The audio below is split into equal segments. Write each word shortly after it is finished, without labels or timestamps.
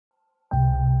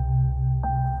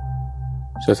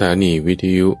สถานีวิท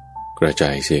ยุกระจา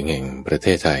ยเสียงแห่งประเท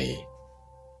ศไทย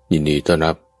ยินดีต้อน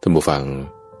รับท่านผู้ฟัง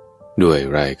ด้วย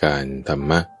รายการธรร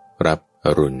มรับอ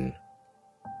รุณ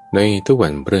ในทุกวั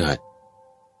นพฤหัส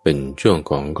เป็นช่วง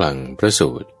ของคลังพระ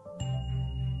สูตร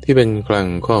ที่เป็นคลัง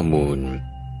ข้อมูล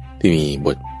ที่มีบ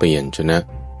ทเปลี่ยนชนะ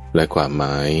และความหม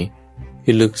าย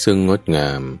ที่ลึกซึ้งงดงา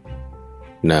ม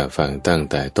น่าฟังตั้ง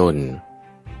แต่ต้น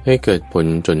ให้เกิดผล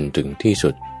จนถึงที่สุ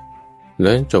ดแล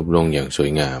ะจบลงอย่างสว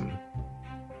ยงาม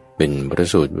เป็นพระ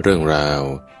สูตรเรื่องราว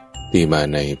ที่มา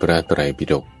ในพระไตรปิ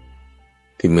ฎก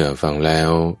ที่เมื่อฟังแล้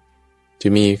วจะ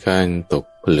มีการตก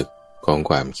ผลึกของ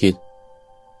ความคิด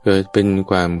เกิดเป็น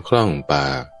ความคล่องป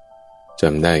ากจ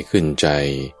ำได้ขึ้นใจ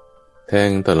แท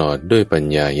งตลอดด้วยปัญ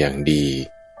ญาอย่างดี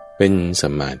เป็นสั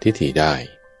มมาทิฏฐิได้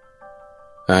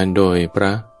อ่านโดยพร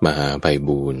ะมหาไพ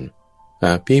บูลย์อ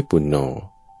าภิปุณโญ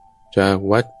จาก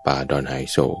วัดป่าดอนไห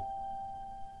โศก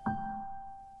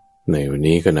ในวัน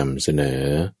นี้ก็นำเสนอ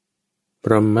ป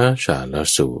รมชาล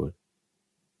สูตร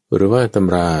หรือว่าต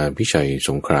ำราพิชัยส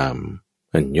งคราม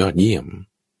อันยอดเยี่ยม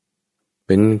เ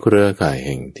ป็นเครือข่ายแ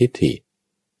ห่งทิฏฐิ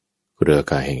เครือ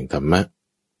ข่ายแห่งธรรมะ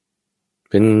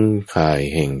เป็นข่าย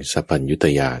แห่งสัพพัญญุต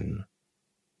ญาณ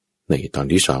ในตอน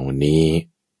ที่สองวันนี้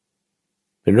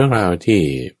เป็นเรื่องราวที่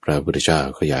พระพุทธเจ้า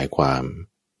ขยายความ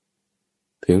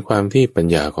ถึงความที่ปัญ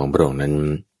ญาของพระองค์นั้น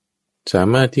สา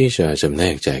มารถที่จะจำแน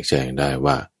กแจกแจงได้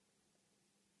ว่า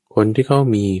คนที่เขา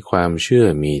มีความเชื่อ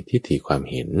มีทิฏฐิความ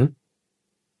เห็น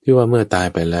ที่ว่าเมื่อตาย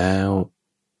ไปแล้ว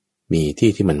มีที่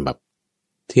ที่มันแบบ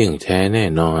เที่ยงแท้แน่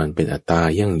นอนเป็นอัตตา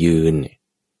ยั่งยืน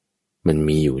มัน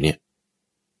มีอยู่เนี่ย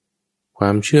ควา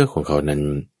มเชื่อของเขานั้น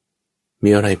มี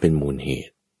อะไรเป็นมูลเห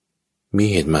ตุมี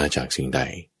เหตุมาจากสิ่งใด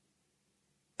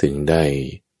ถึงได้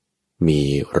มี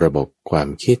ระบบความ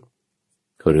คิด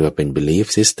เขาเรียกว่าเป็น belief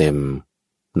system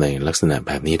ในลักษณะแ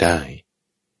บบนี้ได้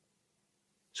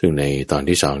ซึ่งในตอน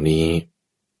ที่สองนี้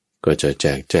ก็จะแจ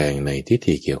กแจงในทิฏ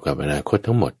ฐิเกี่ยวกับอนาคต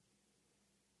ทั้งหมด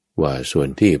ว่าส่วน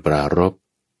ที่ปรารภ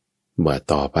ว่า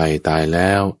ต่อไปตายแ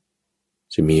ล้ว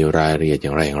จะมีรายละเอียดอย่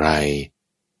างไร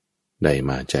ได้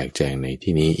มาแจกแจงใน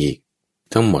ที่นี้อีก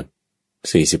ทั้งหมด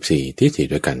44ทิฏฐิ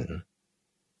ด้วยกัน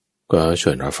ก็เ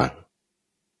ชิญรับฟัง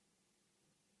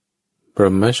ปร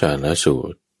มชาลสู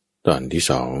ตรตอนที่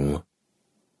สอง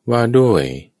ว่าด้วย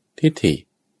ทิฏฐิ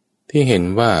ที่เห็น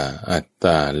ว่าอัตต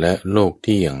าและโลกเ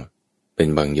ที่ยงเป็น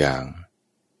บางอย่าง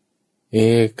เอ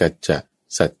กัจจะ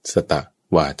สัตสตะ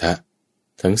วาทะ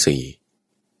ทั้งสี่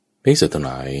ภิกษุทั้งห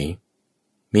ลาย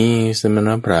มีสมณ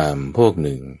พราหมณ์พวกห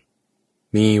นึ่ง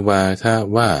มีวาทะ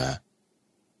ว่า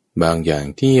บางอย่าง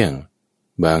เที่ยง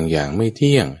บางอย่างไม่เ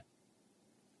ที่ยง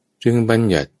จึงบัญ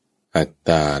ญัติอัตต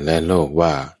าและโลกว่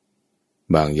า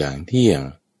บางอย่างเที่ยง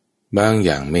บางอ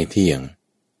ย่างไม่เที่ยง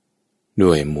ด้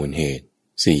วยมูลเหตุ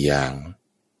สี่อย่าง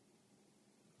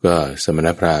ก็สมณ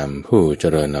พราหมณ์ผู้เจ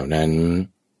ริญเหล่านั้น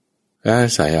อา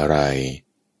ศัยอะไร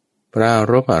ปรา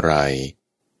รภอะไร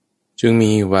จึง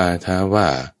มีวาทะว่า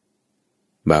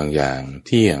บางอย่างเ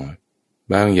ที่ยง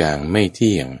บางอย่างไม่เ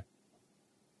ที่ยง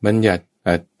บัญญัติ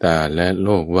อัตตาและโล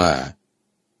กว่า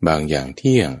บางอย่างเ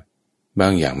ที่ยงบา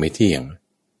งอย่างไม่เที่ยง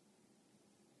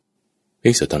ภิ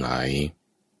กษุทั้งหลาย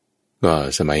ก็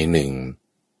สมัยหนึ่ง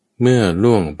เมื่อ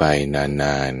ล่วงไปน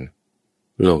าน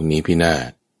ๆโลกนี้พินา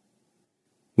ศ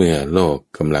เมื่อโลก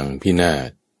กำลังพินาศ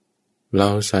เรา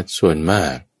สัตว์ส่วนมา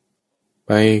กไ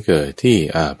ปเกิดที่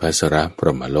อาภัสรพร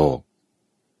หมโลก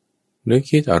นึก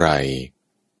คิดอะไร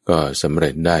ก็สำเร็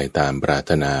จได้ตามปราร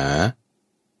ถนา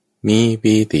มี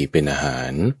ปีติเป็นอาหา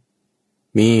ร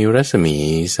มีรัศมี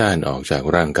ซ่านออกจาก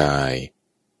ร่างกาย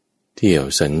เที่ยว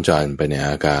สัญจรไปใน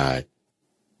อากาศ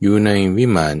อยู่ในวิ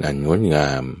มานอันงดง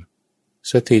าม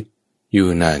สถิตอยู่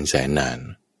นานแสนนาน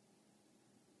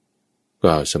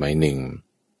ก็สมัยหนึ่ง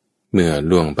เมื่อ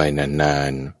ล่วงไปนา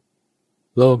น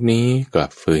ๆโลกนี้กลั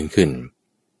บฟื้นขึ้น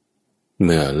เ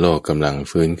มื่อโลกกำลัง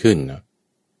ฟื้นขึ้น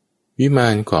วิมา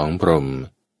นของพรหม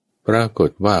ปรากฏ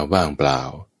ว่าว่างเปล่า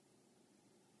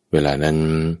เวลานั้น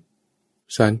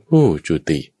สัตว์ผู้จุ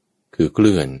ติคือเค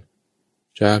ลื่อน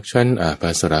จากชั้นอา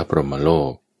ภัสรพรหมโล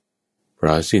กเพร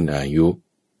าะสิ้นอายุ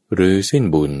หรือสิ้น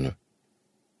บุญ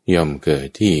ย่อมเกิด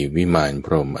ที่วิมานพ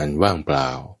รหมอันว่างเปล่า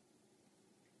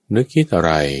นึกคิดอะไ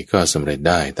รก็สำเร็จ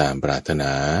ได้ตามปรารถน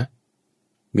า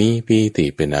มีปีติ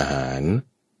เป็นอาหาร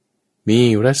มี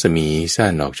รัศมีซ่า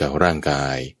นออกจากร่างกา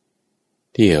ย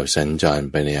เที่ยวสัญจร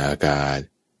ไปในอากาศ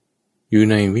อยู่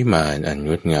ในวิมานอัน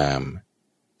งดงาม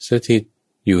สถิต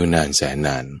อยู่นานแสนน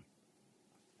าน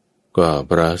ก็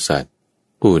พระสัตว์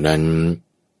ผู้นั้น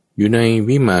อยู่ใน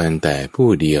วิมานแต่ผู้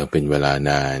เดียวเป็นเวลา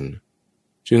นาน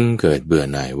จึงเกิดเบื่อ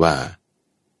หน่ายว่า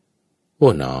โอ้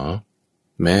หนอ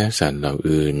แม้สัตว์เหล่า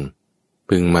อื่น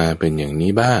พึงมาเป็นอย่าง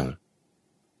นี้บ้าง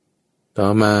ต่อ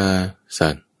มาสั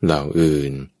ตว์เหล่าอื่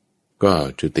นก็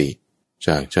จุติจ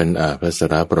ากชั้นอาภัส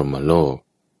รพรหมโลก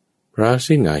เพราะ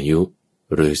สิ้นอายุ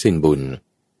หรือสิ้นบุญ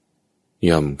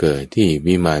ย่อมเกิดที่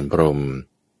วิมานพรหม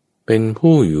เป็น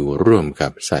ผู้อยู่ร่วมกั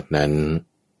บสัตว์นั้น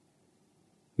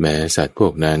แม้สัตว์พว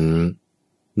กนั้น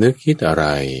นึกคิดอะไร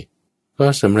ก็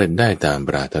สำเร็จได้ตาม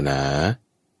ปรารถนา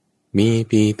มี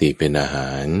ปีติเป็นอาห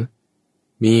าร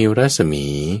มีรัศมี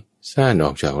ซ่านอ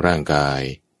อกจากร่างกาย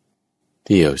เ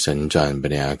ที่ยวสัญจรไป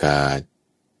ในอากาศ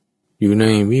อยู่ใน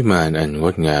วิมานอันง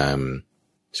ดงาม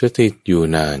สถิตอยู่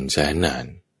นานแสนนาน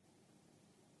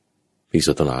ภิก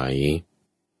ษุทั้งหลาย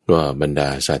ก็บรรดา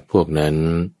สัตว์พวกนั้น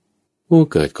ผู้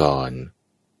เกิดก่อน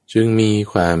จึงมี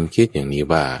ความคิดอย่างนี้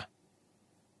ว่า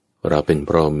เราเป็นพ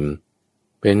รหม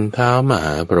เป็นเท้ามห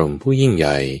าพรหมผู้ยิ่งให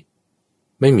ญ่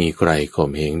ไม่มีใครข่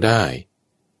มเหงได้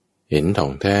เห็นถ่อ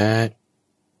งแท้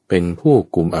เป็นผู้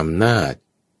กุมอำนาจ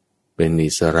เป็น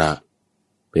อิสระ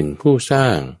เป็นผู้สร้า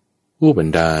งผู้บัน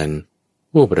ดาล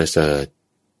ผู้ประเสริฐ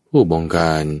ผู้บงก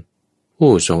าร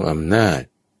ผู้ทรงอำนาจ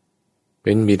เ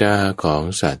ป็นบิดาของ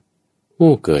สัตว์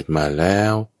ผู้เกิดมาแล้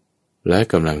วและ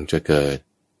กำลังจะเกิด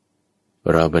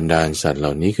เราบันดาลสัตว์เหล่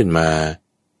านี้ขึ้นมา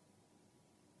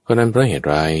ก็นั้นเพราะเหตุ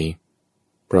ไร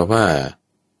เพราะว่า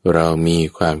เรามี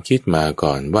ความคิดมา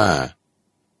ก่อนว่า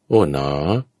โอ้หนอ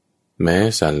แม้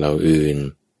สัตว์เหล่าอื่น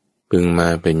พึงมา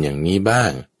เป็นอย่างนี้บ้า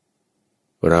ง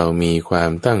เรามีควา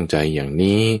มตั้งใจอย่าง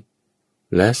นี้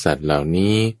และสัตว์เหล่า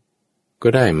นี้ก็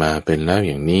ได้มาเป็นแล้วอ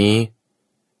ย่างนี้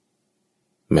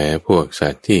แม้พวกสั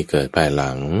ตว์ที่เกิดภายห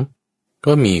ลัง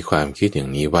ก็มีความคิดอย่า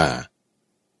งนี้ว่า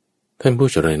ท่านผู้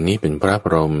เจริญนี้เป็นพระพ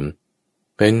รหม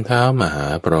เป็นเท้ามหา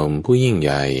พรหมผู้ยิ่งใ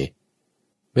หญ่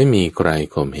ไม่มีใคร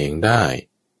ข่มเหงได้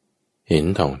เห็น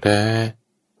ถ่องแท้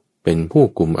เป็นผู้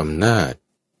กุมอำนาจ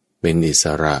เป็นอิส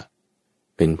ระ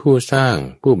เป็นผู้สร้าง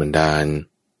ผู้บันดาล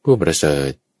ผู้ประเสริ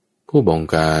ฐผู้บง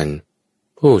การ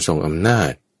ผู้ทรงอำนา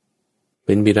จเ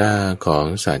ป็นบิดาของ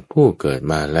สัตว์ผู้เกิด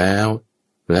มาแล้ว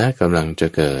และกำลังจะ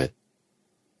เกิด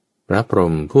พระพร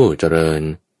หมผู้เจริญ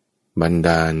บันด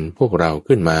าลพวกเรา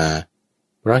ขึ้นมา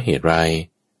เพราะเหตุไร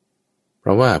เพร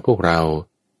าะว่าพวกเรา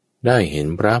ได้เห็น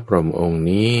พระพรหมองค์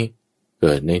นี้เ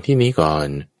กิดในที่นี้ก่อน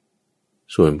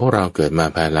ส่วนพวกเราเกิดมา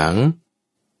ภายหลัง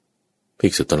ภิ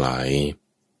กษุทั้งหลาย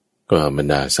ก็บรร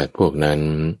ดาสัตว์พวกนั้น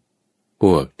พ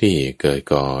วกที่เกิด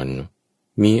ก่อน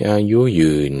มีอายุ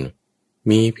ยืน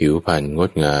มีผิวพรรณง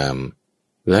ดงาม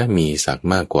และมีศักดิ์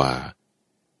มากกว่า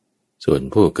ส่วน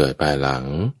ผู้เกิดภายหลัง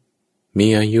มี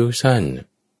อายุสั้น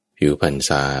ผิวพรรณ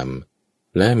ทราม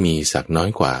และมีศักดิ์น้อย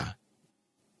กว่า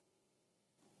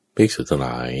ภิกษุทั้งหล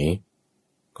าย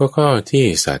ก็ข้อที่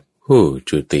สัตว์ผู้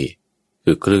จุติ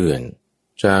คือเคลื่อน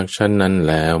จากชั้นนั้น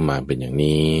แล้วมาเป็นอย่าง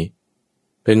นี้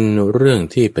เป็นเรื่อง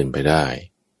ที่เป็นไปได้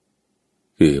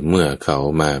คือเมื่อเขา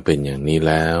มาเป็นอย่างนี้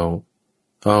แล้ว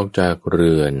ออกจากเ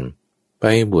รือนไป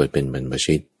บวชเป็นบรรพ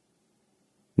ชิต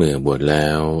เมื่อบวชแล้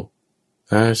ว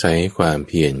อาศัยความเ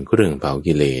พียรเครื่องเผา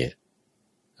กิเลส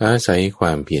อาศัยคว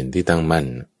ามเพียรที่ตั้งมั่น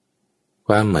ค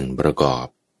วามหมั่นประกอบ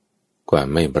ความ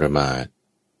ไม่ประมาท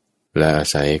และอา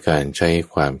ศัยการใช้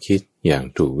ความคิดอย่าง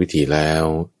ถูกวิธีแล้ว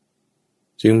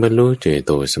จึงบรรลุเจโ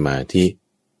ตสมาธิ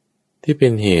ที่เป็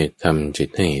นเหตุทำจิต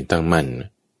ให้ตั้งมั่น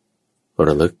ร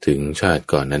ะลึกถึงชาติ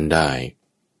ก่อนนั้นได้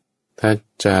ถ้า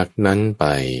จากนั้นไป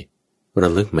ร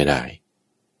ะลึกไม่ได้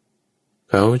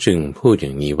เขาจึงพูดอย่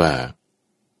างนี้ว่า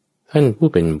ท่านผู้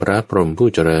เป็นพระพรหมผู้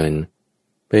เจริญ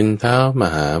เป็นเท้าม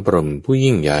หาพรหมผู้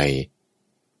ยิ่งใหญ่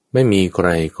ไม่มีใคร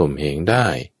ข่มเหงได้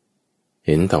เ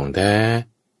ห็นถ่องแท้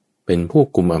เป็นผู้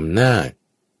กุมอำนาจ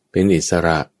เป็นอิสร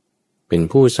ะเป็น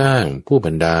ผู้สร้างผู้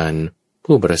บันดาล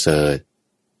ผู้ประเสริฐ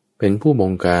เป็นผู้บ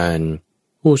งการ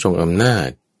ผู้ทรงอำนาจ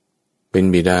เป็น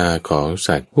บิดาของ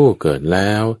สัตว์ผู้เกิดแ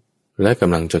ล้วและก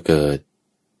ำลังจะเกิด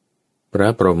พระ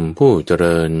พรหมผู้เจ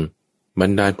ริญบั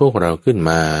นดาลพวกเราขึ้น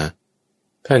มา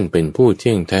ท่านเป็นผู้เ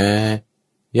ที่ยงแท้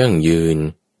ยั่งยืน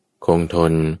คงท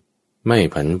นไม่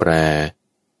ผันแปร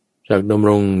จักดำ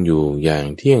รงอยู่อย่าง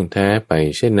เที่ยงแท้ไป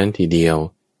เช่นนั้นทีเดียว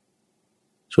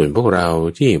ส่วนพวกเรา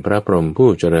ที่พระพรหมผู้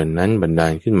เจริญนั้นบันดา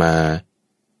ลขึ้นมา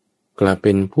กลับเ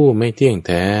ป็นผู้ไม่เที่ยงแ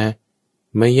ท้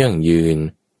ไม่ยั่งยืน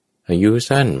อายุ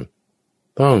สั้น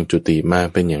ต้องจุติมา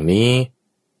เป็นอย่างนี้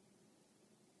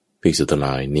ภิกษุทั้งหล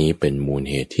ายนี้เป็นมูล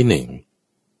เหตุที่หนึ่ง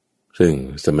ซึ่ง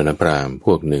สมณพราหมณ์พ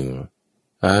วกหนึ่ง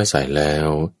อาศัยแล้ว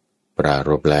ปราร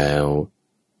ภแล้ว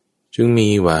จึงมี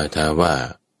วาทาว่า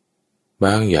บ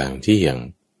างอย่างเที่ยง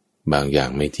บางอย่าง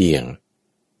ไม่เที่ยง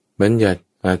บัญญัติ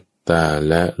อัตตา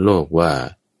และโลกว่า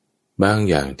บาง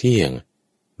อย่างเที่ยง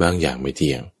บางอย่างไม่เ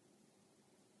ที่ยง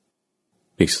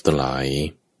ภิกษุทั้งหลาย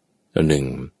หนึ่ง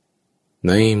ใ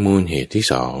นมูลเหตุที่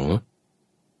สอง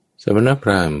สมณพ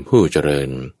ราหมณ์ผู้เจริญ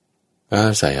อา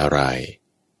ศัยอะไร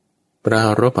ปรา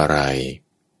รภอะไร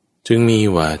จึงมี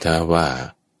วาทะว่า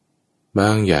บา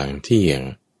งอย่างเที่ยง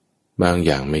บางอ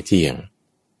ย่างไม่เที่ยง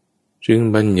จึง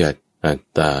บัญญัติอัต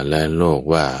ตาและโลก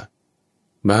ว่า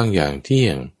บางอย่างเที่ย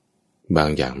งบาง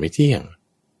อย่างไม่เที่ยง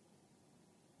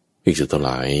ภิกษุทั้งห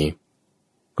ลาย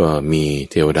ก็มี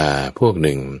เทวดาพวกห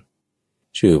นึ่ง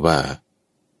ชื่อว่า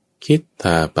คิทธ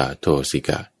าปะโทสิก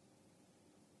ะ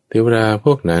เทวดาพ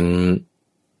วกนั้น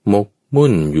หมกมุ่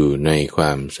นอยู่ในคว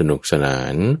ามสนุกสนา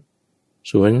น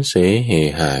สวนเสเฮ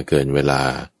หาเกินเวลา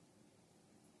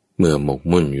เมื่อหมก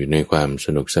มุ่นอยู่ในความส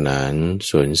นุกสนาน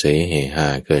สวนเสเฮหา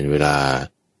เกินเวลา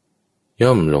ย่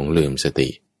อมหลงลืมสติ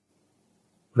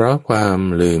เพราะความ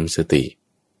ลืมสติ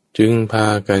จึงพา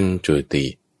กันจุติ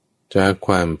จากค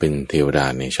วามเป็นเทวดา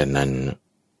ในชั้นนั้น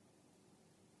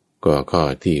ก็ข้อ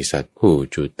ที่สัตว์ผู้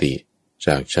จุติจ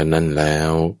ากชั้นนั้นแล้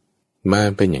วมา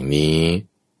เป็นอย่างนี้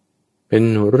เป็น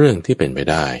เรื่องที่เป็นไป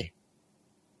ได้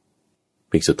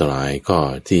ภิกษุทั้งหลายข้อ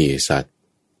ที่สัตว์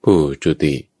ผู้จุ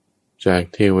ติจาก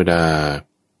เทวดา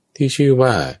ที่ชื่อ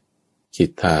ว่าคิ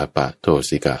ทธาปะโท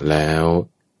สิกะแล้ว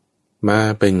มา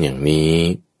เป็นอย่างนี้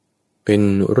เป็น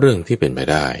เรื่องที่เป็นไป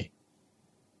ได้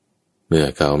เมื่อ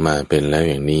เขามาเป็นแล้ว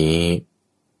อย่างนี้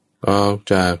ออก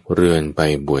จากเรือนไป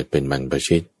บวชเป็นบรรพ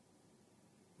ชิต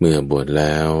เมื่อบวชแ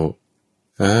ล้ว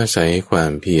อาศัยควา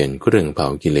มเพียรเครื่องเผา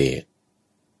กิเลส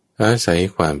อาศัย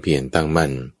ความเพียรตั้งมั่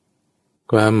น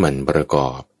ความหมั่นประกอ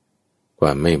บคว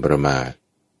ามไม่ประมาท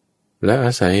และอ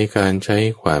าศัยการใช้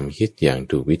ความคิดอย่าง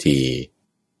ถูกวิธี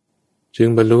จึง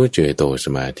บรรลุเจโตส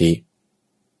มาธิ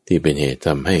ที่เป็นเหตุท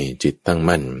ำให้จิตตั้ง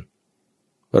มั่น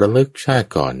ระลึกชาติ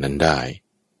ก่อนนั้นได้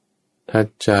ถัด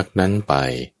จากนั้นไป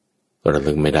ระ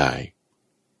ลึกไม่ได้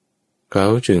เขา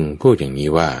จึงพูดอย่างนี้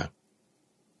ว่า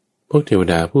พวกเทว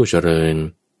ดาผู้เจริญ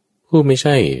ผู้ไม่ใ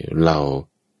ช่เรา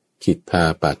คิทธา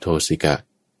ปะโทสิกะ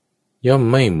ย่อม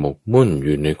ไม่หมกมุ่นอ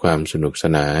ยู่ในความสนุกส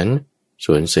นานส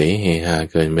วนเสเฮหา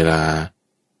เกินเวลา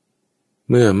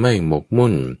เมื่อไม่หมก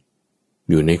มุ่น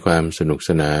อยู่ในความสนุกส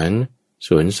นานส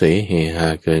วนเสเฮหา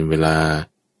เกินเวลา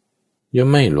ย่อม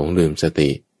ไม่หลงลืมส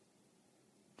ติ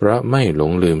เพราะไม่หล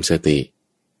งลืมสติ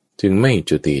จึงไม่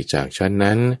จุติจากชั้น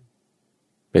นั้น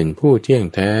เป็นผู้เที่ยง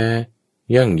แท้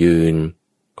ยั่งยืน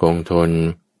คงทน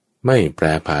ไม่แปร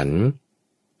ผัน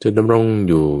จะดำรง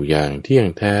อยู่อย่างเที่ยง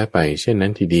แท้ไปเช่นนั้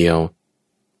นทีเดียว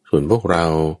ส่วนพวกเรา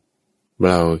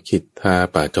คิทธา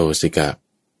ปะโทสิกะ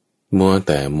มัวแ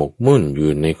ต่หมกมุ่นอ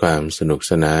ยู่ในความสนุก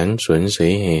สนานสวนเส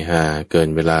เฮหาเกิน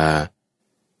เวลา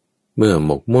เมื่อห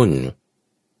มกมุ่น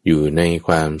อยู่ในค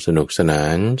วามสนุกสนา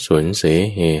นสวนเส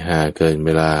เฮหาเกินเว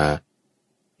ลา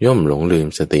ย่อมหลงลืม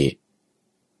สติ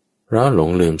เพราะหลง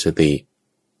ลืมสติ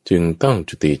จึงต้อง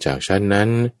จุติจากชั้นนั้น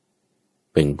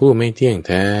เป็นผู้ไม่เที่ยงแ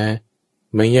ท้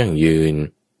ไม่ยั่งยืน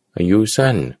อายุ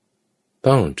สั้น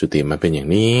ต้องจุติมาเป็นอย่าง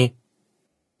นี้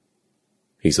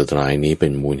ภิกษุทั้งหลายนี้เป็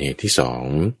นมูลเหตุที่สอง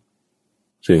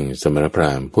ซึ่งสมณพร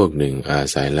าหมณ์พวกหนึ่งอา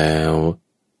ศัยแล้ว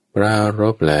ปราร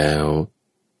ภแล้ว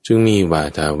จึงมีวา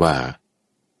ทะว่า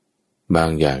บา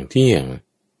งอย่างเที่ยง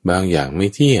บางอย่างไม่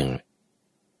เที่ยง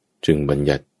จึงบัญ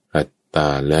ญัติอัตตา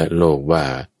และโลกว่า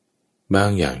บาง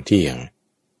อย่างเที่ยง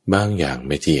บางอย่างไ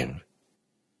ม่เที่ยง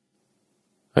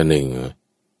อันหนึ่ง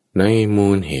ในมู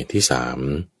ลเหตุที่สาม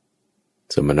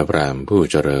สมณพราหมณ์ผู้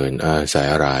เจริญอาศัย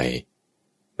อะไร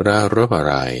ปรารภอะ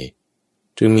ไร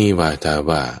จึงมีวาทะ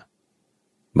ว่า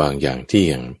บางอย่างเที่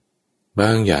ยงบา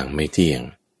งอย่างไม่เที่ยง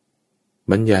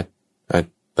บัญญัติอัต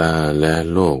ตาและ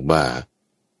โลกว่า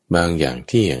บางอย่าง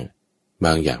เที่ยงบ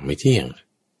างอย่างไม่เที่ยง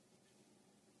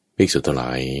ภิกษุทั้งหล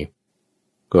าย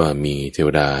ก็มีเทว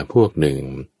ดาพวกหนึ่ง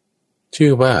ชื่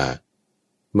อว่า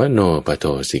มโนปโท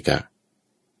สิกะ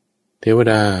เทว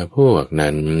ดาพวก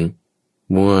นั้น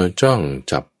มัวจ้อง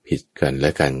จับผิดกันแล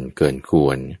ะกันเกินคว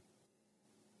ร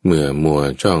เมื่อมัว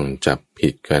จ้องจับผิ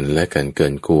ดกันและกันเกิ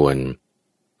นควร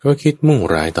ก็คิดมุ่ง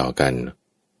ร้ายต่อกัน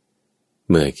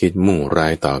เมื่อคิดมุ่งร้า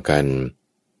ยต่อกัน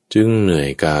จึงเหนื่อ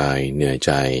ยกายเหนื่อยใ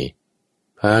จ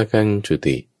พากันจุ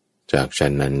ติจากชั้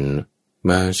นนั้น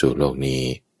มาสู่โลกนี้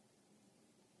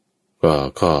ก็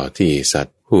ข้อที่สัต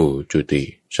ว์ผู้จุติ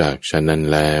จากชั้นนั้น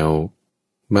แล้ว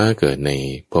มาเกิดใน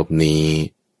ภพนี้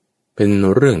เป็น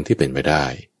เรื่องที่เป็นไปได้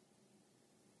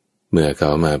เมื่อเขา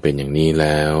มาเป็นอย่างนี้แ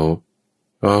ล้ว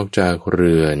ออกจากเ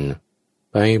รือน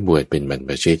ไปบวชเป็นบรรพ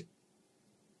ชิต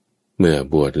เมื่อ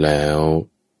บวชแล้ว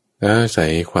อาศั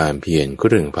ยความเพียรเค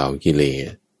รื่องเผากิเล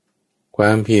สคว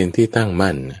ามเพียรที่ตั้ง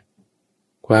มั่น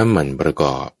ความหมั่นประก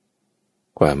อบ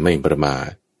ความไม่ประมา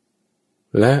ท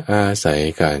และอาศัย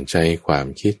การใช้ความ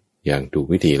คิดอย่างถูก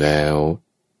วิธีแล้ว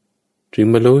จึง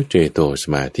บรรลุเจโตส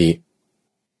มาธิ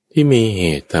ที่มีเห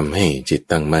ตุทำให้จิต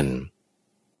ตั้งมั่น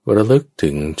ระลึกถึ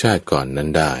งชาติก่อนนั้น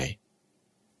ได้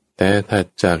แต่ถัด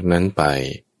จากนั้นไป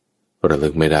ระลึ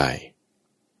กไม่ได้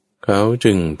เขา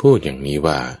จึงพูดอย่างนี้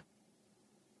ว่า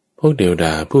พวกเดวด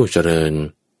าผู้เจริญ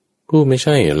ผู้ไม่ใ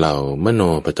ช่เหล่ามโน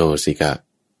ปโตสิกะ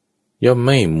ย่อมไ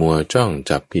ม่มัวจ้อง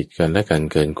จับผิดกันและกัน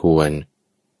เกินควร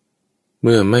เ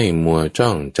มื่อไม่มัวจ้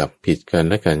องจับผิดกัน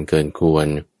และกันเกินควร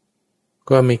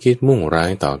ก็ไม่คิดมุ่งร้า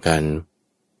ยต่อกัน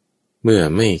เมื่อ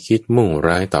ไม่คิดมุ่ง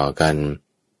ร้ายต่อกัน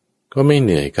ก็ไม่เห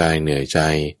นื่อยกายเหนื่อยใจ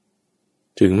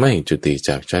จึงไม่จุติจ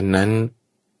ากชั้นนั้น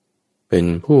เป็น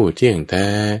ผู้เที่ยงแท้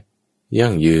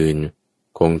ยั่งยืน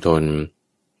คงทน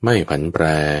ไม่ผันแปร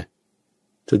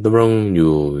จะดำรงอ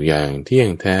ยู่อย่างเที่ยง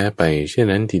แท้ไปเช่น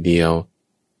นั้นทีเดียว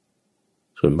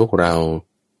ส่วนพวกเรา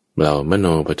เหล่ามโน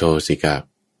ปโทสิกะ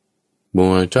มั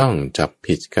วจ้องจับ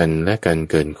ผิดกันและกัน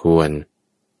เกินควร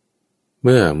เ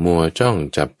มื่อมัวจ้อง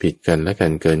จับผิดกันและกั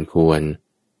นเกินควร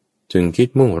จึงคิด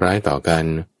มุ่งร้ายต่อกัน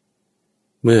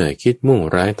เมื่อคิดมุ่ง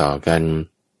ร้ายต่อกัน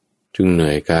จึงเห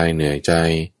นื่อยกายเหนื่อยใจ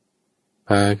พ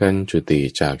ากันจุติ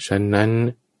จากชั้นนั้น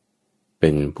เป็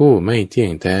นผู้ไม่เที่ย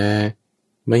งแท้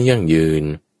ไม่ยั่งยืน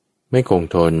ไม่คง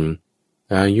ทน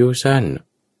อายุสั้น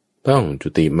ต้องจุ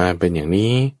ติมาเป็นอย่าง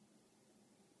นี้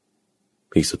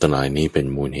ภิกษุทั้งหลายนี้เป็น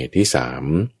มูลเหตุที่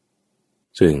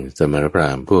3ซึ่งสมณพร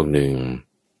าหมณ์พวกหนึ่ง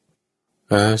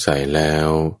อาศัยแล้ว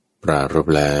ปรารภ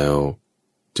แล้ว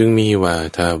จึงมีวา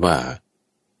ทะว่า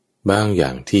บางอย่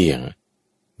างเที่ยง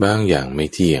บางอย่างไม่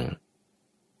เที่ยง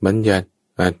บัญญัติ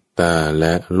อัตตาแล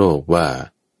ะโลกว่า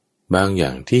บางอย่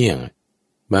างเที่ยง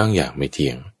บางอย่างไม่เที่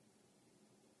ยง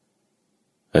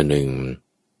อันหนึ่ง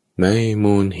ใน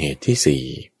มูลเหตุที่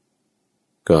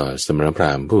4ก็สมณพร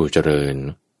าหมณ์ผู้เจริญ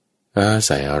อา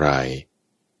ศัยอะไร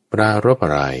ปรารภอ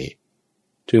ะไร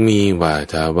จึงมีวา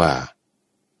ทะว่า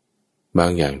บา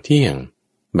งอย่างเที่ยง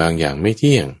บางอย่างไม่เ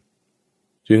ที่ยง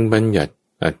จึงบัญญัติ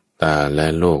อัตตาและ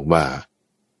โลกว่า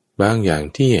บางอย่าง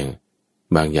เที่ยง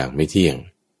บางอย่างไม่เที่ยง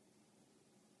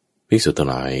ภิกษุทั้ง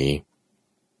หลาย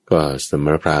ก็สม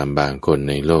ณพราหมณ์บางคน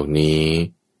ในโลกนี้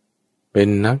เป็น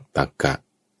นักตรรกะ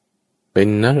เป็น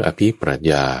นักอภิปรัช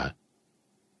ญา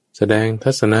แสดง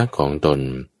ทัศนะของตน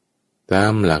ตา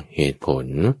มหลักเหตุผล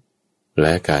แล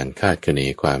ะการคาดคะเน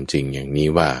ความจริงอย่างนี้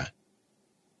ว่า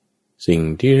สิ่ง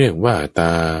ที่เรียกว่าต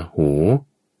าหู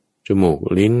จมูก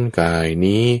ลิ้นกาย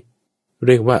นี้เ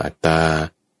รียกว่าอัตตา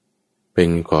เป็น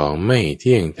ของไม่เ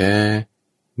ที่ยงแท้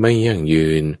ไม่ยั่งยื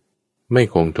นไม่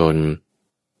คงทน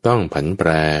ต้องผันแปร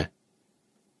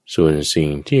ส่วนสิ่ง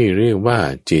ที่เรียกว่า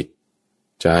จิต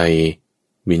ใจ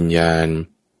วิญญาณ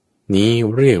นี้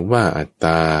เรียกว่าอัตต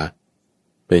า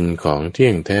เป็นของเที่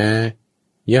ยงแท้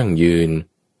ยั่งยืน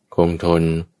คงทน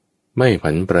ไม่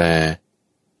ผันแปร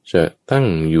จะตั้ง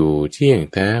อยู่เที่ยง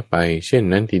แท้ไปเช่น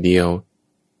นั้นทีเดียว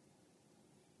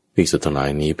ภิกษุทั้งหลา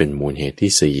ยนี้เป็นมูลเหตุ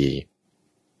ที่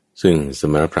4ซึ่งส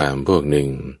มณพราหมณ์พวกหนึ่ง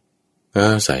อา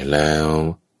ศัยแล้ว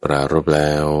ปรารภแ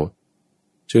ล้ว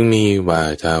จึงมีวา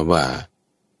ทะว่า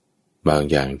บาง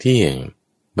อย่างเที่ยง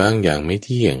บางอย่างไม่เ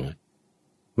ที่ยง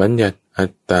บัญญัติอั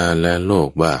ตตาและโลก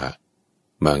ว่า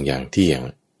บางอย่างเที่ยง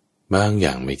บางอ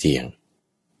ย่างไม่เที่ยง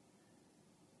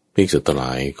ภิกษุทั้งหล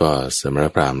ายก็สมณ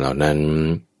พราหมณ์เหล่านั้น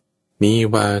มี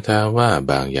วาทะว่า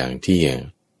บางอย่างเที่ยง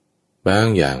บาง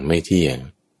อย่างไม่เที่ยง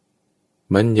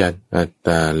บัญญัติอัตต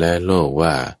าและโลก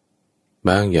ว่าบ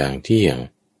างอย่างเที่ยง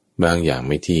บางอย่างไ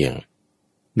ม่เที่ยง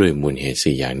ด้วยมูลเหตุ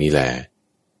4อย่างนี้แล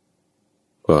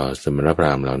ก็สมณพร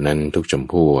าหมณ์เหล่านั้นทุกจ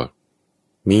ำพวก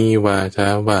มีวาทะ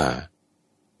ว่า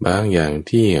บางอย่างเ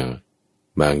ที่ยง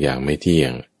บางอย่างไม่เที่ย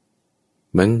ง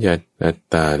บัญญัติอัต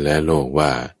ตาและโลกว่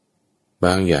าบ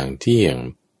างอย่างเที่ยง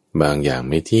บางอย่าง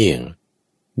ไม่เที่ยง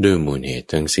ด้วยมูลเหตุ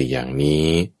ทั้ง4อย่างนี้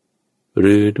ห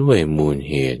รือด้วยมูล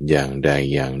เหตุอย่างใด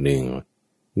อย่างหนึ่ง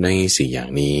ใน4อย่า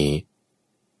งนี้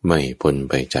ไม่พ้น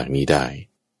ไปจากนี้ได้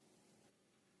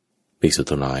ภิกษุ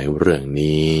ทั้งหลายเรื่อง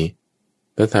นี้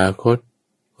ตถาคต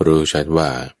รู้ชัดว่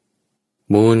า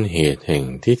มูลเหตุแห่ง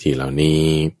ทิฏฐิเหล่านี้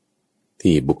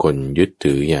ที่บุคคลยึด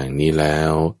ถืออย่างนี้แล้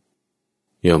ว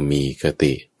ย่อมมีค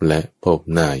ติและพบ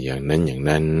หน้าอย่างนั้นอย่าง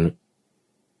นั้น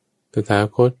ตถา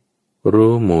คต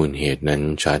รู้มูลเหตุนั้น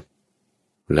ชัด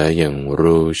และยัง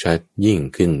รู้ชัดยิ่ง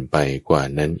ขึ้นไปกว่า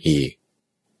นั้นอีก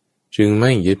จึงไ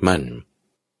ม่ยึดมั่น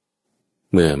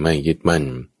เมื่อไม่ยึดมั่น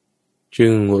จึ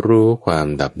งรู้ความ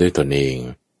ดับด้วยตนเอง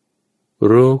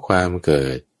รู้ความเกิ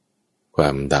ดควา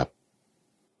มดับ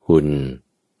คุณ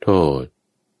โทษ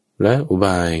และอุบ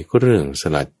ายเรื่องส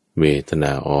ลัดเวทน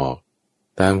าออก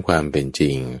ตามความเป็นจ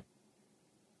ริง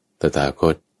ตถาค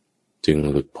ตจึง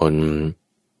หลุดพ้น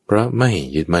เพราะไม่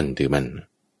ยึดมั่นถือมั่น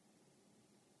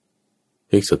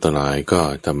ภิกษุทั้งหลายก็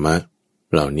ธรรมะ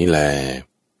เหล่านี้แล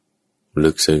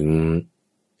ลึกซึ้ง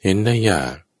เห็นได้ยา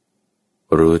ก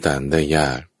รู้ตามได้ย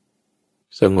าก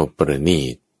สงบประณี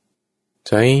ต ใ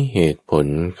ช้เหตุผล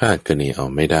คาดคะเนเอา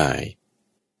ไม่ได้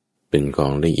เป็นขอ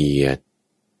งละเอียด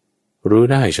รู้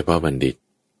ได้เฉพาะบัณฑิต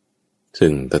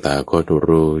ซึ่งตถาคต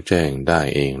รู้แจ้งได้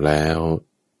เองแล้ว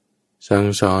สั่ง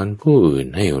สอนผู้อื่น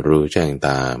ให้รู้แจ้งต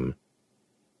าม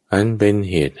อันเป็น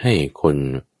เหตุให้คน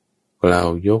กล่าว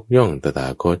ยกย่องตถา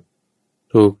คต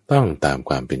ถูกต้องตาม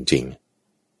ความเป็นจริง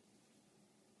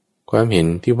ความเห็น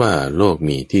ที่ว่าโลก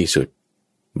มีที่สุด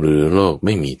หรือโลกไ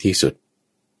ม่มีที่สุด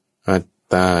อัต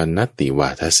ตานัตติวา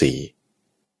ทสี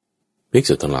ภิก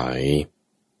ษุทั้งหลาย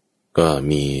ก็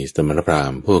มีสมณพราห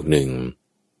มณ์พวกหนึ่ง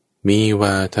มีว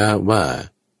าทะว่า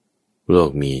โล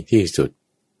กมีที่สุด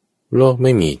โลกไ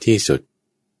ม่มีที่สุด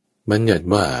บัญญัติ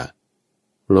ว่า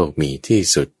โลกมีที่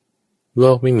สุดโล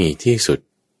กไม่มีที่สุด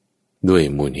ด้วย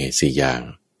มูลเหตุสี่อย่าง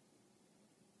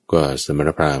ก็สมณ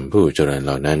พราหมณ์ผู้เจริญเห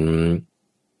ล่านั้น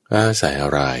อาศัยอะ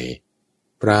ไร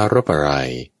ปรารภอะไร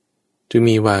จึง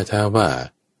มีวาทะว่า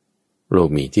โลก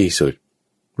มีที่สุด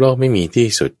โลกไม่มีที่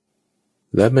สุด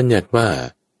และบัญญัติว่า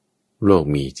โลก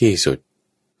มีที่สุด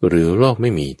หรือโลกไม่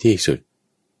มีที่สุด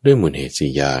ด้วยมูลเหตุ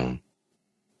สี่อย่าง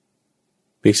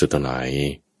ภิกษุทั้งหลาย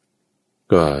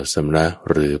ก็สำนัก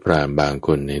หรือพราหมณ์บางค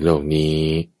นในโลกนี้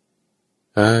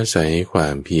อาศัยควา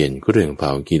มเพียรเครื่องเผ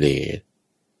ากิเลส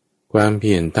ความเ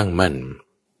พียรตั้งมั่น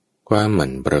ความหมั่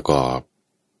นประกอบ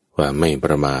ความไม่ป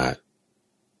ระมาท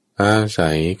อา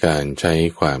ศัยการใช้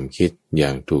ความคิดอย่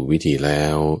างถูกวิธีแล้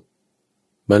ว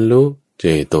บรรลุเจ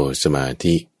โตสมา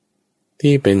ธิ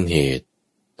ที่เป็นเหตุ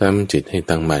ทำจิตให้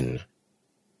ตั้งมั่น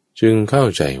จึงเข้า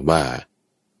ใจว่า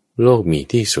โลกมี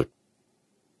ที่สุด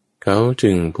เขา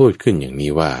จึงพูดขึ้นอย่าง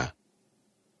นี้ว่า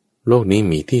โลกนี้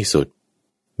มีที่สุด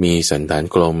มีสันฐาน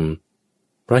กลม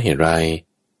เพราะเหตุไร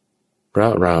เพรา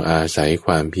ะเราอาศัยค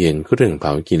วามเพียรเครื่องเผ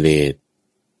ากิเลส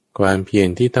ความเพียร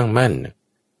ที่ตั้งมั่น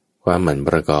ความหมั่นป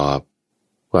ระกอบ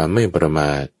ความไม่ประม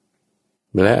าท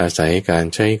และอาศัยการ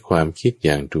ใช้ความคิดอ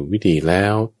ย่างถูกวิธีแล้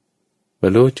วบร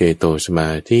รลุเจโตสม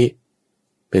าธิ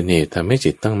เป็นเหตุทำให้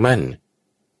จิตตั้งมั่น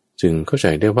จึงเข้าใจ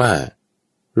ได้ว่า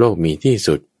โลกมีที่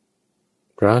สุด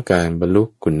เพราะการบรรลุ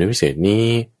คุณวิเศษนี้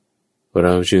เร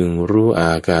าจึงรู้อ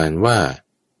าการว่า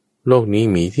โลกนี้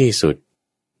มีที่สุด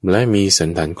และมีสัน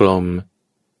ฐานกลม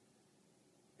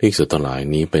ภิกษุทั้งหลาย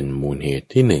นี้เป็นมูลเหตุ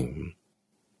ที่หนึ่ง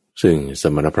ซึ่งส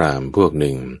มณพราหมณ์พวกห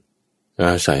นึ่งอ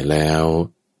าศัยแล้ว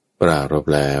ปรารภ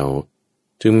แล้ว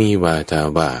จึงมีวาทะ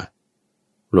ว่า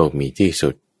โลกมีที่สุ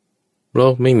ดโล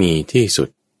กไม่มีที่สุด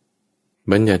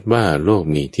บัญญัติว่าโลก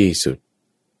มีที่สุด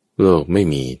โลกไม่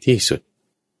มีที่สุด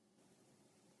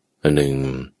อันหนึ่ง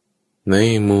ใน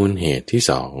มูลเหตุที่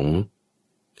สอง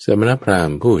สมณพราหม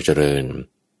ณ์ผู้เจริญ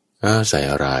อาศัย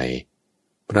อะไร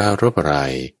ปรารภอะไร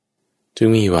จึง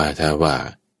มีวาทะว่า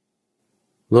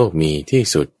โลกมีที่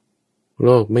สุดโล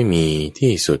กไม่มี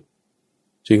ที่สุด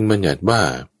จึงบัญญัติว่า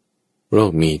โล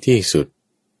กมีที่สุด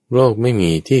โลกไม่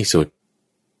มีที่สุด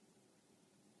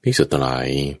ภิกษุทั้งหลาย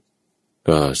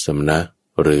ก็สมณะ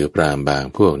หรือพราหมณ์บาง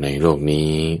พวกในโลก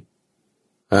นี้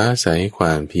อาศัยคว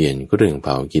ามเพียรเครื่องเผ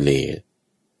ากิเลส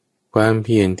ความเ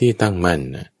พียรที่ตั้งมั่น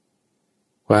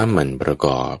ความหมั่นประก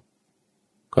อบ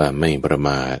ความไม่ประม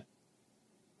าท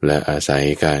และอาศัย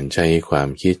การใช้ความ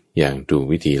คิดอย่างถูก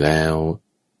วิธีแล้ว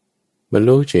บรร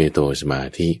ลุเจโตสมา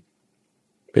ธิ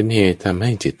เป็นเหตุทำใ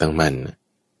ห้จิตตั้งมั่น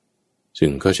จึ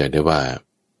งเข้าใจได้ว่า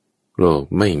โลก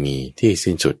ไม่มีที่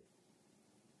สิ้นสุด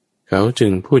เขาจึ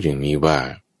งพูดอย่างนี้ว่า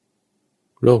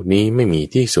โลกนี้ไม่มี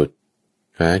ที่สุด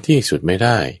หาที่สุดไม่ไ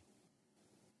ด้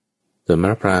สม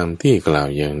ณพราหมณ์ที่กล่าว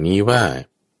อย่างนี้ว่า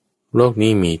โลก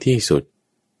นี้มีที่สุด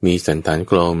มีสันฐาน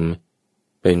กลม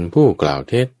เป็นผู้กล่าว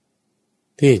เท็จ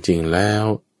ที่จริงแล้ว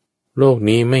โลก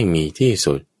นี้ไม่มีที่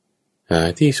สุดหา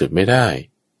ที่สุดไม่ได้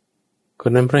ค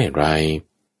นนั้นเพราะเหตุไร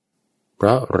เพร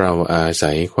าะเราอา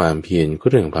ศัยความเพียรเค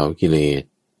รื่องเผากิเลส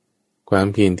ความ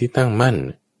เพียรที่ตั้งมั่น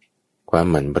ความ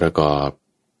หมั่นประกอบ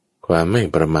ความไม่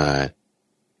ประมาท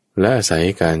และอาศัย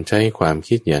การใช้ความ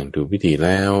คิดอย่างถูกวิธีแ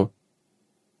ล้ว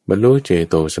บรรลุเจ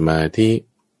โตสมาธิ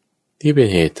ที่เป็น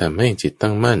เหตุทำให้จิต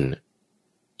ตั้งมั่น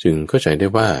จึงเข้าใจได้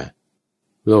ว่า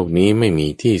โลกนี้ไม่มี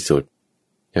ที่สุด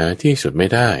หาที่สุดไม่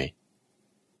ได้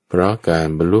เพราะการ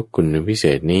บรรลุคุณวิเศ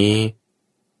ษนี้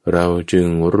เราจึง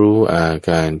รู้อาก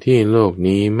ารที่โลก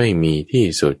นี้ไม่มีที่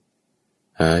สุด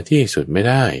หาที่สุดไม่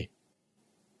ได้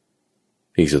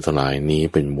ภิกษุทั้งหลายนี้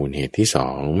เป็นมูลเหตุที่สอ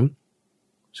ง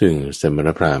ซึ่งสมณ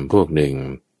พราหมณ์พวกหนึ่ง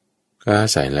อา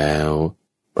ศัยแล้ว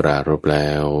ปรารภแล้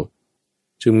ว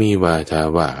จึงมีวาทะ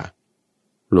ว่า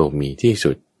โลกมีที่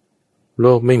สุดโล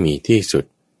กไม่มีที่สุด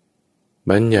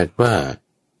บัญญัติว่า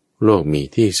โลกมี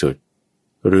ที่สุด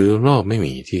หรือโลกไม่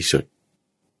มีที่สุด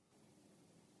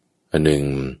อันหนึ่ง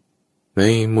ใน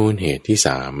มูลเหตุที่ส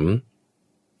าม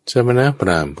สมณพ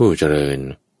ราหมณ์ผู้เจริญ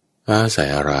อาศัย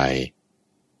อะไร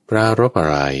ปรารภอะ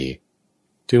ไร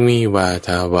จึงมีวาท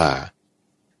าว่า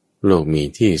โลกมี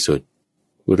ที่สุด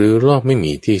หรือโลกไม่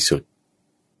มีที่สุด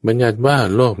บัญญัติว่า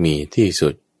โลกมีที่สุ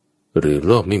ดหรือโ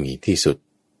ลกไม่มีที่สุด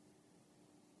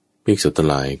ภิกษุทั้ง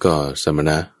หลายก็สม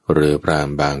ณะหรือพราหม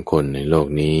ณ์บางคนในโลก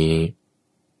นี้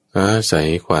อาศัย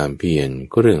ความเพียร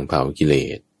ก็เรื่องเผากิเล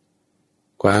ส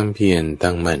ความเพียร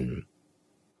ตั้งมั่น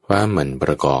ความหมั่นป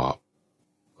ระกอบ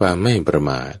ความไม่ประ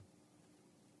มาท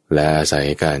และอาศัย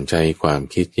การใช้ความ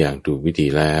คิดอย่างถูกวิธี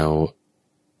แล้ว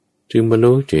จึงบรร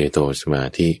ลุเจโตสมา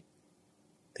ธิ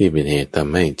ที่เป็นเหตุท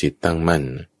ำให้จิตตั้งมั่น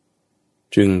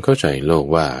จึงเข้าใจโลก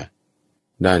ว่า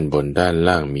ด้านบนด้าน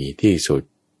ล่างมีที่สุด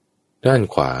ด้าน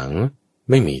ขวาง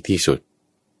ไม่มีที่สุด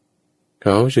เข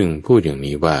าจึงพูดอย่าง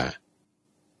นี้ว่า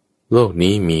โลก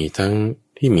นี้มีทั้ง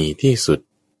ที่มีที่สุด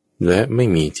และไม่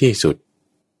มีที่สุด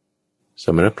ส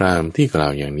มณพราหมณ์ที่กล่า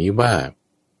วอย่างนี้ว่า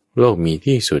โลกมี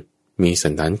ที่สุดมีสั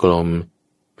นฐานกลม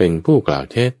เป็นผู้กล่าว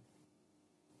เท็จ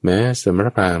แม้สมณ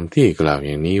พราหมณ์ที่กล่าวอ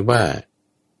ย่างนี้ว่า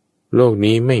โลก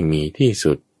นี้ไม่มีที่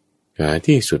สุดหา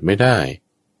ที่สุดไม่ได้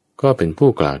ก็เป็นผู้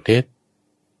กล่าวเท็จ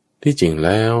ที่จริงแ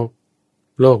ล้ว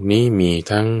โลกนี้มี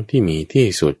ทั้งที่มีที่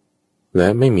สุดและ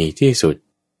ไม่มีที่สุด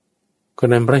ก็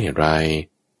นั้นเพราะเหตุไร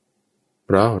เพ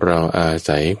ราะเราอา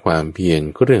ศัยความเพียร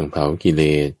เครื่องเผากิเล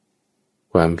ส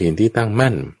ความเพียรที่ตั้ง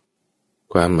มั่น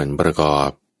ความหมั่นประกอบ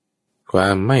ควา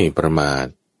มไม่ประมาท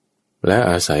และ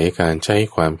อาศัยการใช้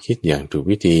ความคิดอย่างถูก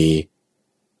วิธี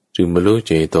จึงบรรลุเ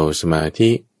จโตสมา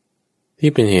ธิที่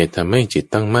เป็นเหตุทำให้จิต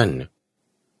ตั้งมั่น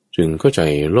จึงเข้าใจ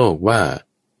โลกว่า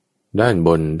ด้านบ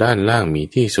นด้านล่างมี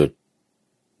ที่สุด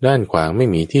ด้านขวางไม่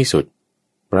มีที่สุด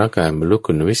เพราะการบรรลุ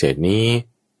คุณวิเศษนี้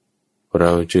เร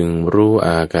าจึงรู้อ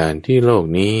าการที่โลก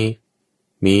นี้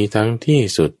มีทั้งที่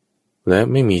สุดและ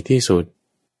ไม่มีที่สุด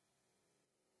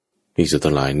ภิกษุ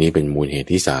ทั้งหลายนี้เป็นมูลเหตุ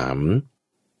ที่สาม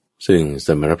ซึ่งส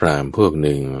มณพราหมณ์พวกห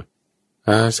นึ่ง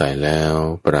อาศัยแล้ว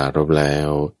ปรารภแล้ว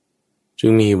จึ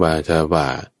งมีวาทาว่า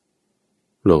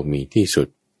โลกมีที่สุด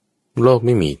โลกไ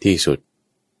ม่มีที่สุด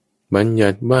บัญญั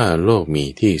ติว่าโลกมี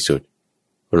ที่สุด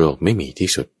โลกไม่มีที่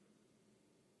สุด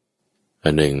อั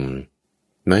นหนึ่ง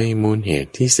ในมูลเห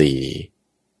ตุที่สี่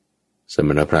สม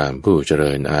ณพราหมณ์ผู้เจ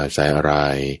ริญอาศัยอะไร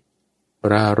ป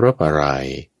รารภอะไร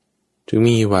จึง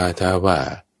มีวาทาว่า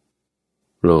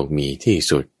โลกมีที่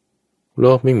สุดโล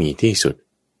กไม่มีที่สุด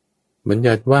บัญ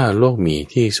ญัติว่าโลกมี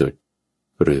ที่สุด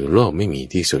หรือโลกไม่มี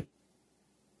ที่สุด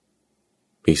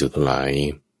ภิกษุทั้งหลาย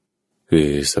คือ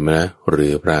สมณะหรื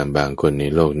อพราหมณ์บางคนใน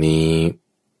โลกนี้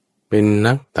เป็น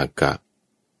นักตรรกะ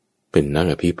เป็นนัก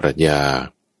อภิปรัชญา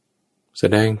แส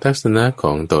ดงทัศนะข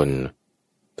องตน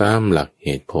ตามหลักเห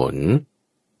ตุผล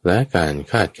และการ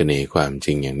คาดคะเนความจ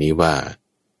ริงอย่างนี้ว่า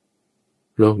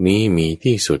โลกนี้มี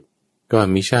ที่สุดก็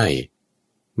ไม่ใช่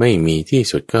ไม่มีที่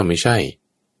สุดก็ไม่ใช่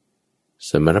ส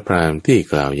มณพราหมณ์ที่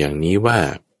กล่าวอย่างนี้ว่า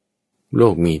โล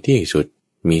กมีที่สุด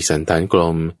มีสันฐานกล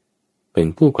มเป็น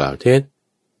ผู้กล่าวเท็จ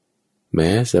แม้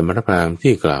สมณพราหมณ์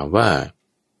ที่กล่าวว่า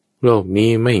โลก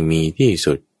นี้ไม่มีที่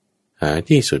สุดหา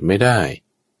ที่สุดไม่ได้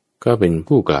ก็เป็น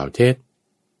ผู้กล่าวเท็จ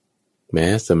แม้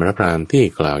สมณพราหมณ์ที่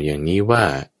กล่าวอย่างนี้ว่า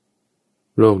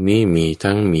โลกนี้มี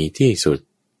ทั้งมีที่สุด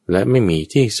และไม่มี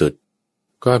ที่สุด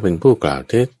ก็เป็นผู้กล่าว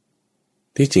เท็จ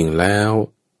ที่จริงแล้ว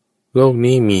โลก